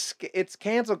it's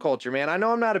cancel culture, man. I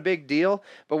know I'm not a big deal,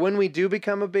 but when we do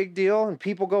become a big deal and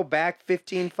people go back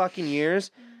 15 fucking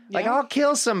years, like Yeah. I'll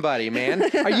kill somebody, man.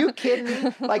 Are you kidding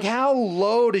me? Like how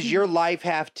low does your life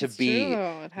have to It's be true,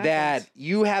 though. It that happens.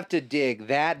 you have to dig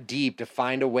that deep to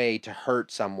find a way to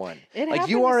hurt someone? It like happened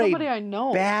you to are somebody a I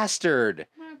know. bastard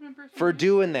What happened in person? for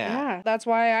doing that. Yeah, that's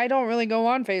why I don't really go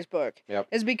on Facebook. Yep.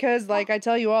 Is because, like I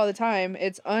tell you all the time,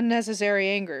 it's unnecessary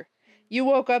anger. You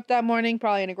woke up that morning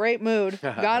probably in a great mood,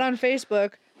 got on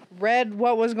Facebook, read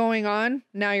what was going on,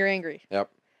 now you're angry. Yep.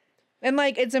 And,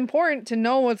 like, it's important to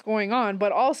know what's going on,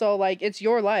 but also, like, it's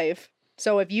your life.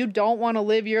 So if you don't want to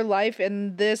live your life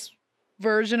in this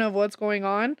version of what's going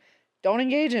on, don't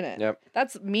engage in it. Yep.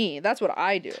 That's me. That's what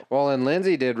I do. Well, and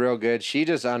Lindsay did real good. She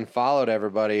just unfollowed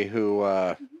everybody who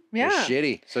was Yeah.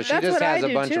 shitty. So she That's just what I has a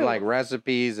do, bunch of too. like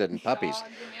recipes and puppies. Dogs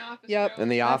in the office Yep. jokes. In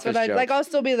the That's office what I jokes. like. I'll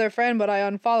still be their friend, but I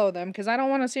unfollow them because I don't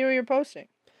want to see what you're posting.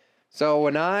 So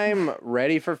when I'm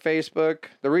ready for Facebook,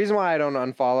 the reason why I don't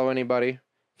unfollow anybody,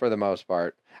 for the most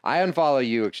part, I unfollow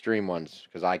you extreme ones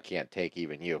because I can't take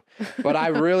even you. But I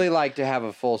really like to have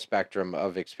a full spectrum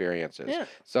of experiences. Yeah.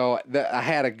 So I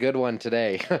had a good one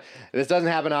today. This doesn't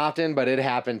happen often, but it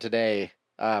happened today.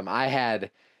 I had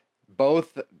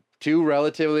two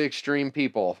relatively extreme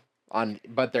people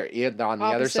but they're on the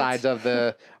other Opposites. sides of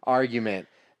the argument.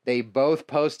 They both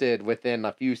posted within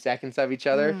a few seconds of each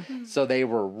other, so they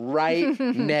were right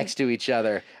next to each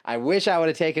other. I wish I would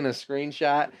have taken a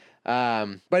screenshot,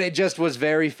 but it just was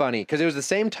very funny because it was the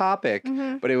same topic,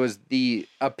 but it was the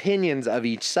opinions of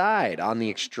each side on the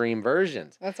extreme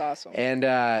versions. That's awesome. And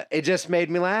it just made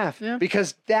me laugh Yeah.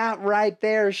 because that right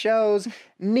there shows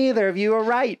neither of you are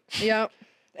right. Yep.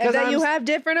 'Cause And that I'm you s- have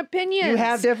different opinions. You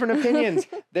have different opinions.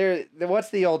 What's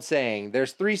the old saying?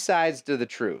 There's three sides to the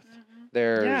truth.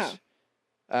 There's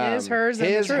Yeah. His, hers, and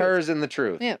the truth. hers, and the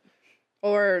truth. Yeah.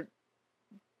 Or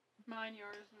Mine,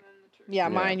 yours, and then the truth. Yeah, Yeah.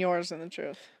 mine, yours, and the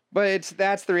truth. But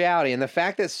that's the reality. And the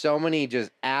fact that so many just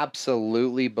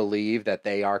absolutely believe that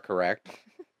they are correct,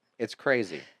 it's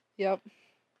crazy. Yep.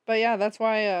 But yeah, that's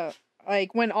why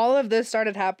like when all of this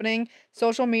started happening,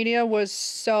 social media was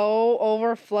so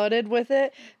over flooded with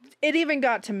it. It even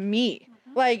got to me.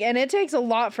 Like, and it takes a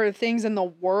lot for things in the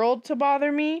world to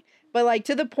bother me, but like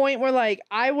to the point where like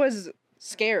I was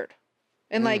scared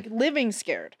and like living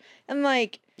scared. And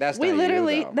like That's we not you,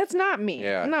 literally though. that's not me.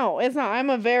 Yeah. No, it's not. I'm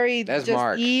a very That's just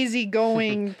Mark.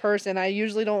 easygoing person. I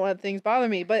usually don't let things bother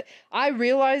me, but I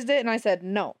realized it and I said,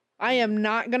 "No. I am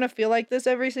not going to feel like this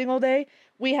every single day."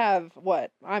 We have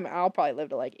what? I'll probably live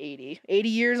to like 80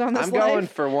 years on this I'm life. going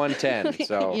for 110,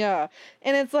 so. Yeah.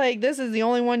 And it's like this is the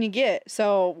only one you get.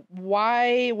 So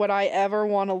why would I ever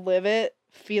want to live it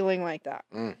feeling like that?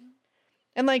 Mm.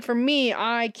 And like for me,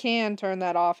 I can turn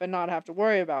that off and not have to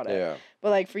worry about it. Yeah. But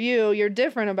like for you, you're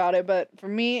different about it, but for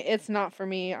me, it's not for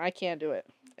me. I can't do it.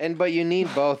 But you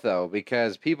need both, though,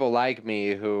 because people like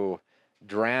me who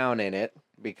drown in it,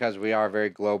 because we are very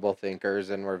global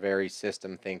thinkers and we're very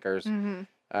system thinkers.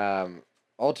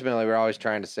 Ultimately, we're always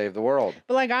trying to save the world.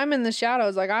 But like I'm in the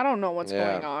shadows, like I don't know what's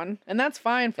Yeah. going on, and that's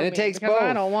fine for And me it takes because I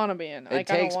both. don't want to be in. It Like,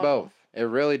 I takes don't wanna. both. It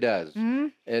really does.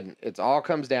 Mhm. It all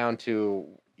comes down to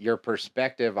your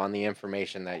perspective on the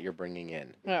information that you're bringing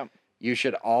in. Yeah. You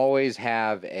should always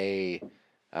have a.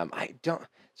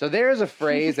 So there's a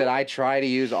phrase that I try to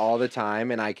use all the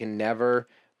time, and I can never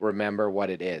remember what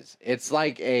it is. It's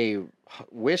like a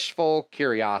wishful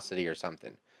curiosity or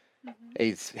something.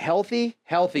 A healthy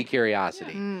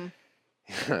curiosity.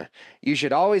 Mm. You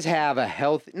should always have a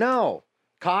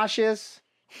cautious.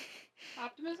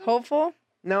 Optimism? Hopeful.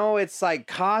 No, it's like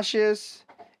cautious.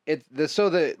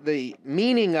 The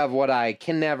meaning of what I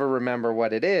can never remember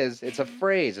what it is. It's a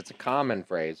phrase. It's a common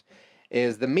phrase.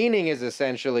 Is the meaning is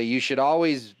essentially you should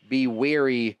always be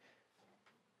weary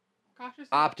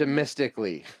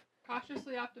optimistically.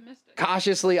 Cautiously optimistic.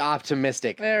 Cautiously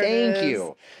optimistic. There it Thank is.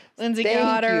 you. Lindsay Thank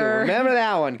got you. her. Remember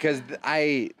that one because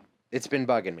it's been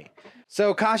bugging me.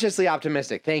 So cautiously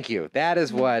optimistic. Thank you. That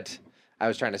is what I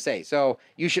was trying to say. So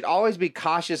you should always be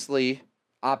cautiously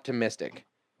optimistic.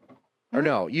 Or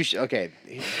no, you should. Okay.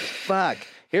 Fuck.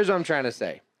 Here's what I'm trying to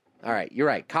say. All right. You're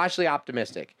right. Cautiously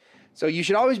optimistic. So you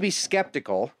should always be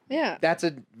skeptical. Yeah. That's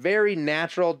a very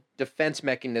natural defense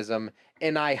mechanism,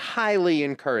 and I highly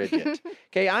encourage it.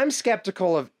 Okay, I'm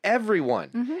skeptical of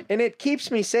everyone, and it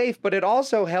keeps me safe, but it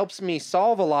also helps me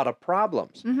solve a lot of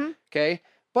problems. Okay,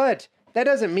 but that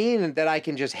doesn't mean that I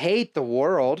can just hate the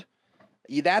world.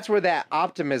 That's where that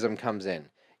optimism comes in.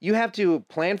 You have to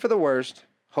plan for the worst,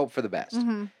 hope for the best.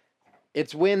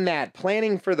 It's when that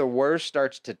planning for the worst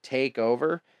starts to take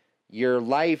over, your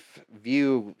life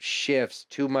view shifts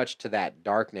too much to that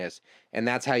darkness, and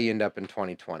that's how you end up in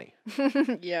 2020.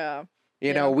 Yeah.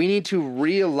 You know, we need to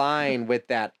realign with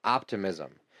that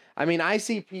optimism. I mean, I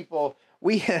see people,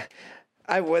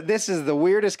 this is the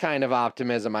weirdest kind of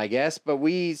optimism, I guess, but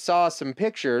we saw some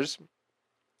pictures,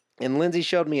 and Lindsay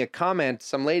showed me a comment.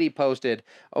 Some lady posted,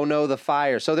 "Oh no, the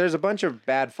fire." So there's a bunch of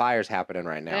bad fires happening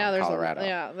right now in Colorado.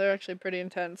 Yeah, they're actually pretty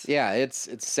intense. Yeah, it's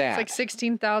sad. It's like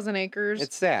 16,000 acres.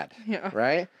 It's sad. Yeah.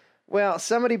 Right? Well,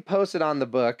 somebody posted on the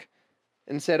book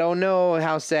and said, "Oh no,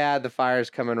 how sad, the fire's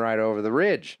coming right over the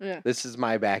ridge. Yeah. This is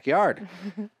my backyard."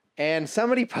 And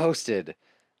somebody posted,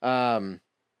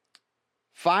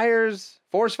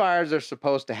 forest fires are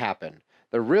supposed to happen.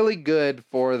 They're really good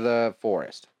for the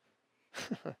forest.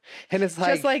 And it's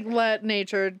like, just like let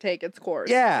nature take its course.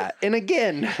 yeah. And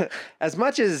again, as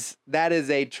much as that is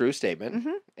a true statement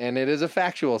and it is a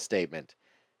factual statement,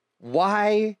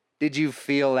 why did you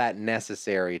feel that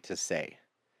necessary to say?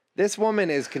 This woman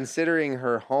is considering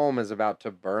her home is about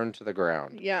to burn to the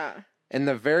ground. Yeah. And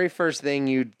the very first thing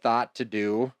you thought to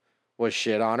do was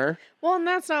shit on her. Well, and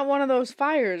that's not one of those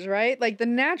fires, right? Like the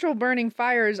natural burning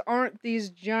fires aren't these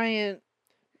giant.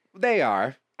 They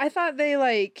are. I thought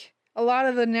a lot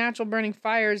of the natural burning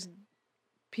fires,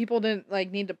 people didn't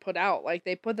need to put out. Like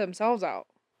they put themselves out.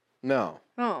 No.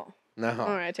 Oh. No. All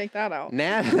right, take that out.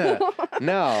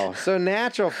 No. So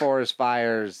natural forest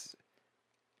fires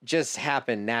just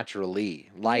happen naturally.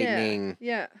 Lightning.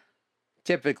 Yeah.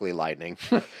 Typically lightning.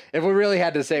 If we really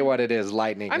had to say what it is,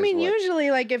 lightning. I mean, usually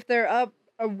if they're up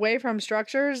away from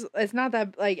structures, it's not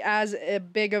that as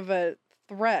big of a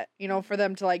threat, for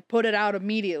them to put it out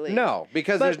immediately. No,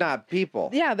 because there's not people.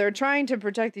 Yeah, they're trying to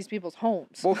protect these people's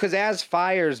homes. Well, because as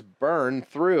fires burn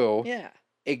through,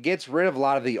 it gets rid of a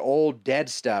lot of the old dead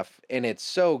stuff, and it's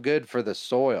so good for the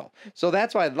soil. So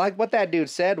that's why, what that dude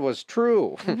said was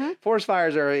true. Forest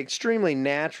fires are an extremely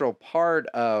natural part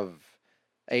of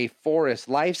a forest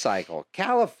life cycle.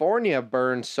 California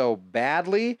burns so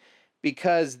badly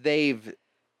because they've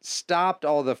stopped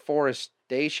all the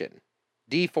deforestation.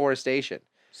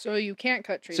 So you can't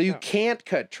cut trees So you down. can't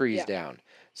cut trees Yeah. down.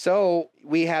 So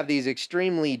we have these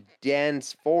extremely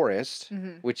dense forests,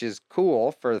 which is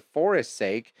cool for forest's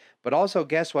sake, but also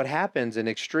guess what happens in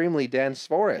extremely dense It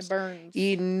forests? burns.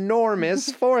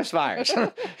 Enormous forest fires.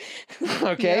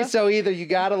 Okay, Yeah. so either you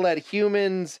got to let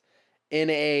humans in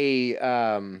a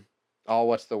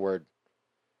what's the word?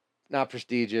 Not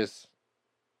prestigious,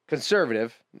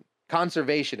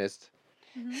 conservationist.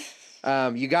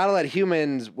 You got to let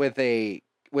humans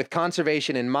with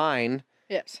conservation in mind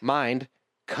Yes.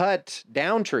 cut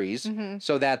down trees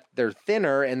so that they're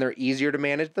thinner and they're easier to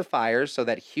manage the fires, so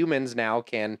that humans now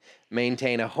can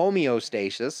maintain a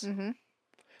homeostasis.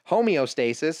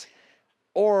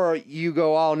 Or you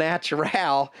go all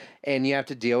natural and you have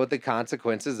to deal with the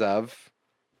consequences of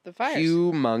The fires.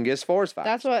 humongous forest fires.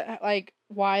 That's what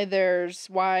why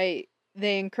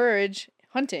they encourage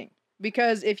hunting.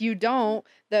 Because if you don't,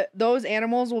 those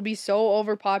animals will be so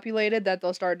overpopulated that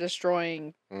they'll start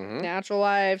destroying natural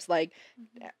lives, like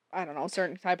I don't know,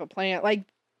 certain type of plant. Like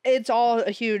it's all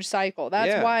a huge cycle.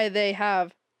 That's why they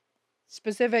have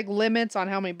specific limits on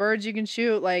how many birds you can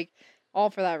shoot, like all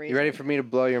for that reason. You ready for me to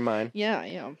blow your mind?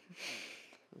 Yeah.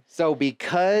 So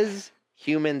because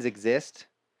humans exist,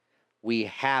 we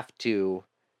have to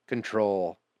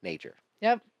control nature.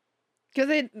 Yep.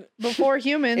 Because before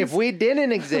humans, If we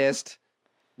didn't exist,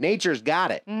 nature's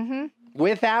got it.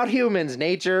 Without humans,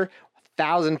 nature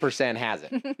 1,000% has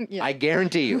it. Yeah. I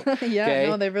guarantee you. Yeah, okay?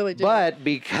 no, they really do. But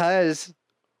because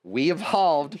we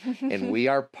evolved and we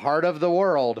are part of the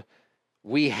world,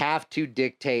 we have to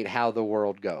dictate how the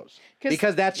world goes.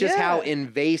 Because that's just how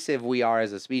invasive we are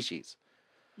as a species.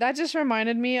 That just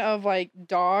reminded me of like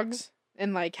dogs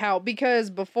and like how, because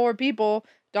before people,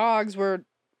 dogs were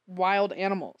wild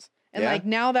animals. And like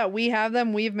now that we have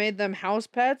them, we've made them house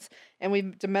pets and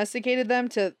we've domesticated them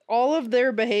to all of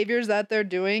their behaviors that they're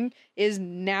doing is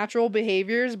natural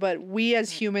behaviors, but we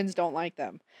as humans don't like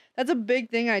them. That's a big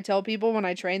thing I tell people when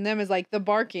I train them is like the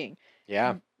barking.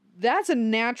 Yeah. That's a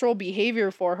natural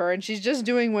behavior for her and she's just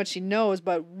doing what she knows,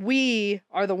 but we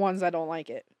are the ones that don't like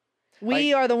it.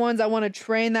 We are the ones that want to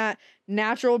train that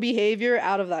natural behavior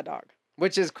out of that dog.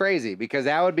 Which is crazy because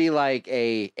that would be like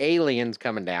aliens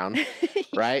coming down,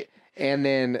 right? And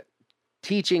then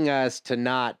teaching us to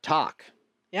not talk.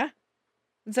 Yeah.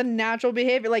 It's a natural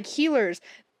behavior. Like healers.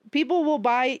 People will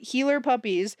buy healer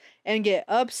puppies and get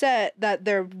upset that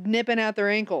they're nipping at their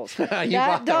ankles. You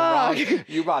bought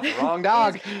the wrong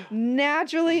dog.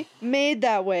 Naturally made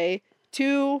that way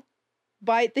to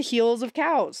bite the heels of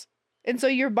cows. And so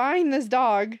you're buying this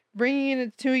dog, bringing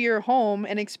it to your home,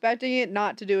 and expecting it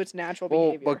not to do its natural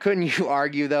behavior. But couldn't you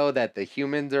argue, though, that the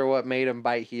humans are what made them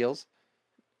bite heels?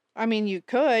 I mean, you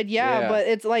could, but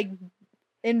it's like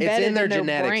embedded it's in their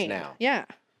genetics brain. now. Yeah.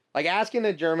 Like asking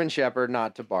a German Shepherd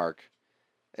not to bark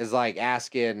is like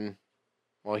asking,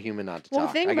 human not to talk. Well,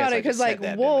 think about it, because like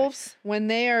wolves, when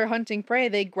they are hunting prey,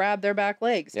 they grab their back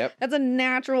legs. Yep. That's a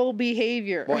natural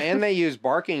behavior. Well, and they use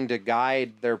barking to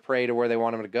guide their prey to where they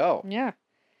want them to go. Yeah.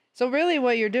 So really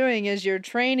what you're doing is you're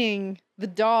training the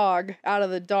dog out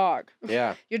of the dog.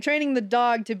 Yeah. You're training the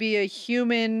dog to be a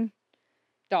human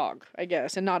dog, I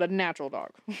guess, and not a natural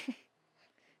dog.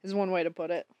 Is one way to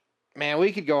put it. Man,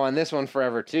 we could go on this one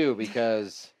forever too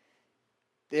because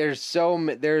there's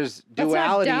duality. That's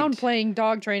not downplaying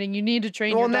dog training. You need to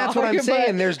train your dog. Well, and that's what I'm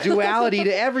saying. There's duality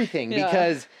to everything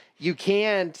because you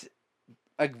can't.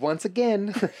 Once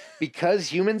again,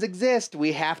 because humans exist,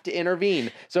 we have to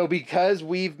intervene. So because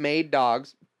we've made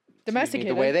dogs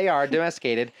domesticated the way they are,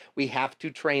 domesticated, we have to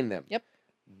train them. Yep.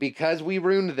 Because we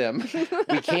ruined them,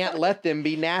 we can't let them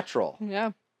be natural.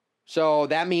 Yeah. So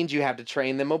that means you have to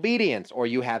train them obedience or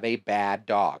you have a bad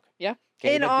dog. Yeah.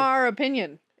 Okay, in our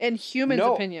opinion. In humans'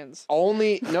 opinions. In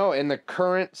the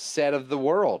current set of the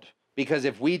world. Because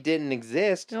if we didn't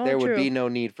exist, there would be no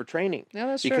need for training. Yeah,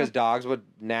 that's because true. dogs would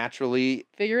naturally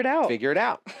figure it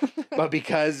out. But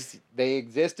because they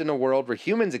exist in a world where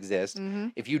humans exist,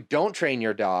 if you don't train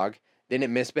your dog, then it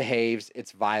misbehaves,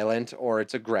 it's violent, or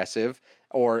it's aggressive,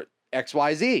 or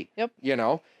XYZ. Yep. You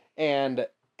know? And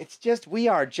it's just, we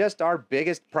are just our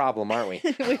biggest problem, aren't we?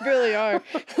 We really are.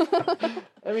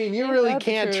 I mean, you really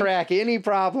can't track any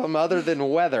problem other than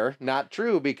weather. Not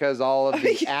true, because all of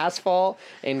the asphalt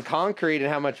and concrete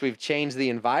and how much we've changed the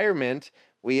environment,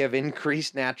 we have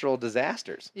increased natural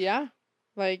disasters. Yeah.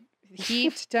 Like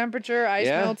heat, temperature, ice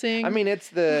melting. I mean, it's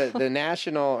the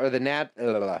national or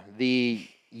the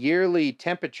yearly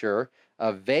temperature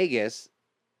of Vegas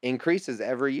increases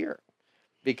every year.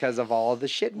 because of all the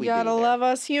shit we Gotta do there. love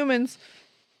us humans.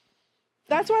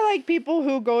 That's why, like, people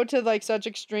who go to, like, such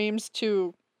extremes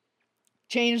to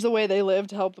change the way they live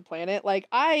to help the planet, like,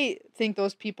 I think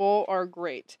those people are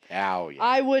great. Oh, yeah.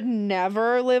 I would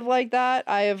never live like that.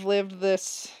 I have lived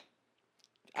this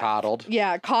Coddled.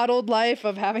 coddled life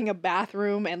of having a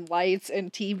bathroom and lights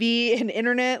and TV and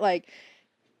internet. Like,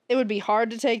 it would be hard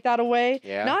to take that away.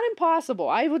 Yeah. Not impossible.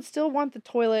 I would still want the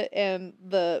toilet and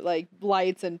the, like,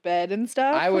 lights and bed and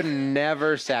stuff. I would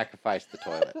never sacrifice the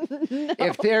toilet. No.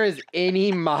 If there is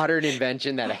any modern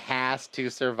invention that has to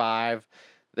survive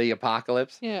the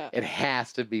apocalypse, Yeah. it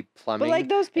has to be plumbing. But, like,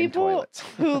 those and people toilets.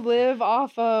 who live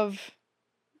off of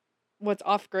what's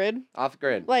off grid, Off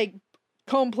grid. like,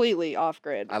 completely off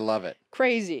grid. I love it.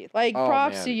 Crazy. Like, Oh,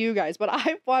 props to man. you guys. But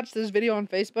I watched this video on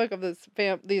Facebook of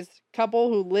these couple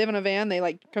who live in a van. They,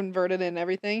 like, converted it and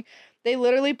everything. They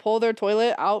literally pull their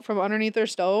toilet out from underneath their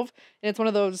stove, and it's one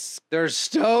of those. Their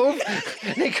stove?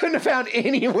 They couldn't have found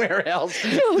anywhere else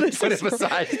No, to this put is it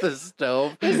besides the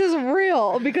stove. This is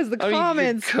real because the I mean, you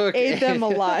comments cook ate them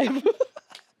it. alive.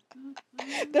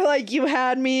 They're like, you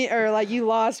had me, or like, you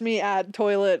lost me at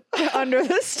toilet under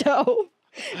the stove.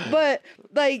 But,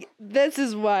 like, this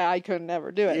is why I could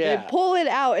never do it. Yeah. They pull it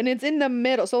out and it's in the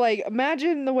middle. So, like,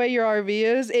 imagine the way your RV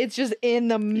is. It's just in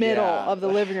the middle Yeah. of the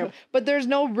living room. But there's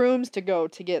no rooms to go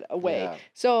to get away. Yeah.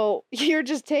 So you're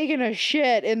just taking a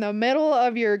shit in the middle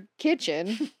of your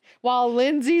kitchen while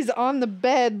Lindsay's on the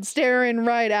bed staring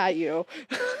right at you.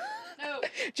 No.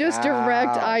 Just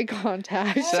direct Wow. eye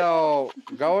contact. So,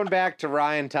 going back to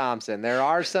Ryan Thompson, there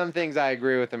are some things I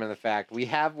agree with him in the fact we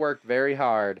have worked very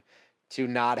hard to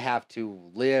not have to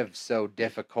live so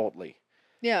difficultly.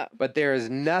 Yeah. But there is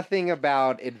nothing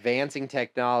about advancing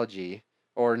technology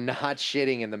or not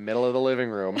shitting in the middle of the living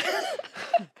room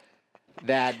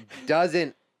that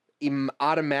doesn't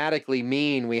automatically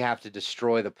mean we have to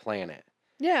destroy the planet.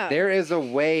 Yeah. There is a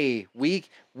way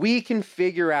we can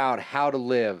figure out how to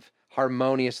live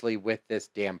harmoniously with this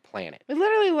damn planet. We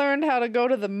literally learned how to go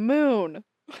to the moon.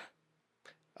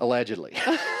 Allegedly.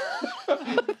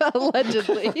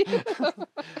 Allegedly.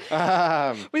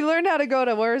 We learned how to go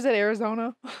to, where is it,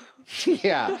 Arizona?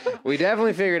 Yeah, we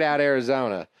definitely figured out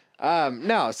Arizona.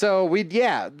 No, so we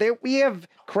have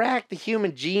cracked the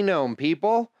human genome,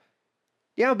 people.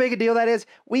 You know how big a deal that is?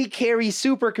 We carry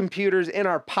supercomputers in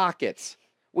our pockets.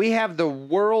 We have the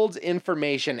world's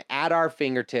information at our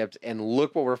fingertips, and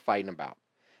look what we're fighting about.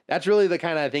 That's really the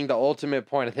kind of, I think, the ultimate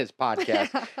point of this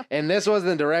podcast. And this was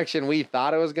the direction we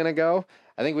thought it was going to go.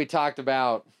 I think we talked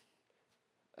about...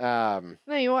 No,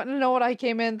 you want to know what I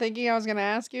came in thinking I was going to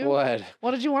ask you? What?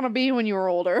 What did you want to be when you were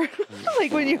older?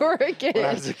 Like when you were a kid. When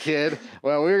I was a kid?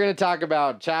 Well, we were going to talk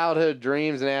about childhood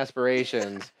dreams and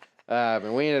aspirations.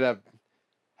 And we ended up...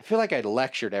 I feel like I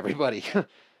lectured everybody.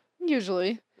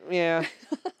 Usually. Yeah,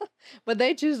 But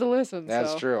they choose to listen.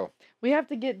 that's so. true. We have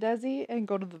to get Desi and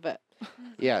go to the vet.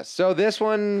 Yeah, so this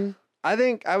one, I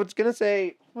think I was going to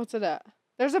say... What's it at?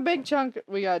 There's a big chunk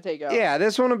we got to take out. Yeah,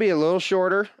 this one will be a little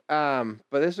shorter, but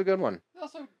this is a good one. It's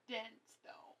also dense,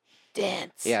 though.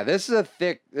 Dense. Yeah, this is a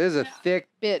thick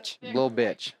Bitch. little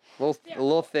bitch. A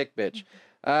little thick bitch.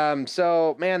 Mm-hmm.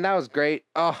 So, man, that was great.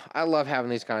 Oh, I love having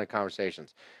these kind of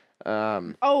conversations.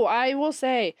 Oh, I will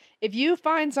say, if you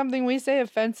find something we say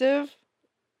offensive,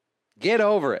 Get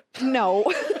over it.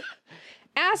 no.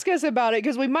 Ask us about it,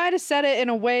 because we might have said it in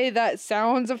a way that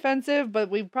sounds offensive, but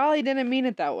we probably didn't mean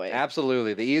it that way.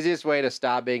 Absolutely. The easiest way to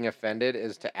stop being offended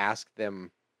is to ask them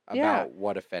about Yeah.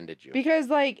 what offended you. Because,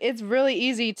 like, it's really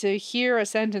easy to hear a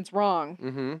sentence wrong.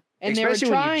 Mm-hmm. And Especially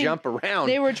when you jump around.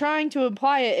 They were trying to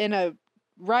imply it in a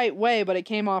right way, but it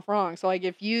came off wrong. So, like,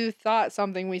 if you thought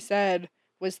something we said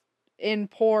was in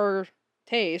poor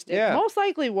taste, Yeah. it most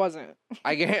likely wasn't.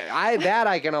 I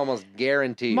can almost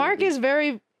guarantee. Mark is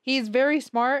he's very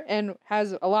smart and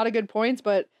has a lot of good points,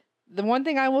 but the one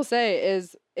thing I will say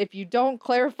is if you don't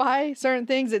clarify certain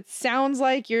things, it sounds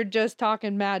like you're just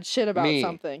talking mad shit about Me.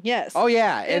 something. Yes. Oh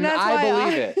yeah, and that's I why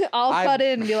believe it. I'll I- cut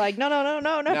in and be like, no.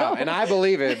 No, and I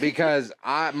believe it because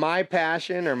my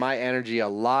passion or my energy a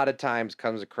lot of times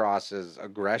comes across as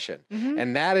aggression. Mhm.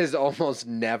 And that is almost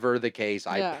never the case,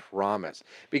 I Yeah. promise.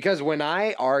 Because when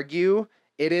I argue,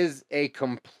 it is a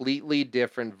completely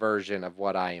different version of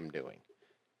what I am doing.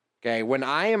 Okay, when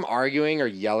I am arguing or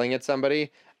yelling at somebody,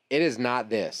 it is not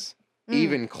this,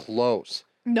 even close.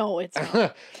 No, it's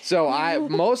not. So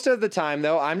most of the time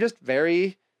though, I'm just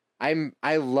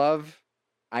I love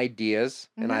ideas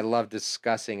and I love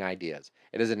discussing ideas.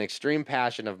 It is an extreme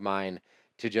passion of mine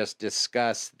to just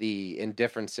discuss the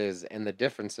indifferences and the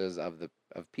differences of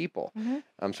people. Mhm.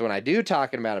 So when I do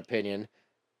talking about opinion,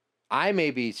 I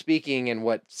may be speaking in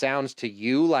what sounds to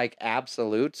you like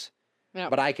absolutes, Yeah.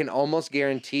 but I can almost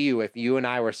guarantee you if you and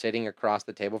I were sitting across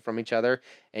the table from each other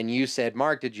and you said,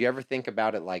 Mark, did you ever think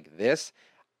about it like this?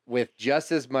 With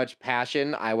just as much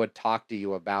passion, I would talk to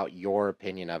you about your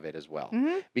opinion of it as well.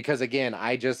 Mm-hmm. Because again,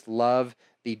 I just love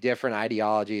the different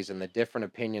ideologies and the different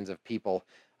opinions of people,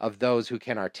 of those who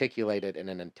can articulate it in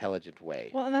an intelligent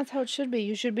way. Well, and that's how it should be.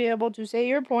 You should be able to say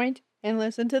your point and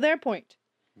listen to their point.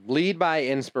 Lead by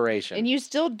inspiration. And you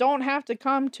still don't have to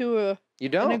come to you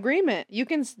an don't agreement. You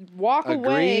can walk agree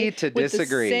away to with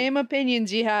disagree. the same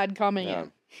opinions you had coming Yeah.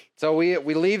 in. So we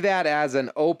leave that as an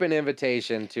open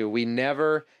invitation to, we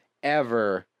never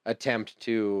ever attempt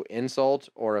to insult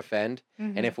or offend,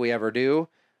 Mhm. and if we ever do,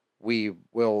 we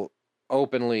will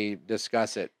openly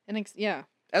discuss it. And yeah.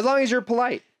 As long as you're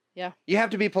polite. Yeah. You have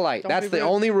to be polite. Don't That's be the rude.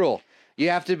 only rule. You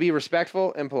have to be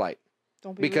respectful and polite,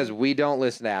 Don't be because rude. we don't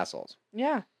listen to assholes.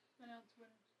 Yeah.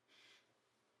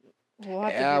 We'll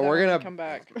have to do Yeah, that we're when we gonna- come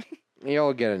back.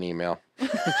 You'll get an email.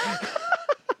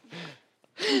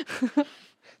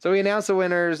 So we announced the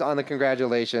winners on the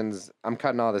congratulations. I'm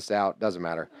cutting all this out. Doesn't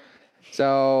matter.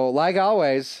 So, like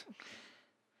always,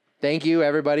 thank you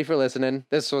everybody for listening.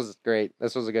 This was great.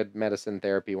 This was a good medicine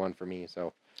therapy one for me.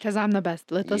 So Because I'm the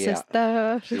best little Yeah.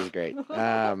 sister. she was great.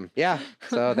 Yeah.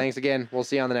 So thanks again. We'll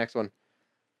see you on the next one.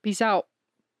 Peace out.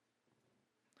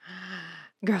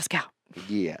 Girl Scout.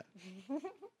 Yeah.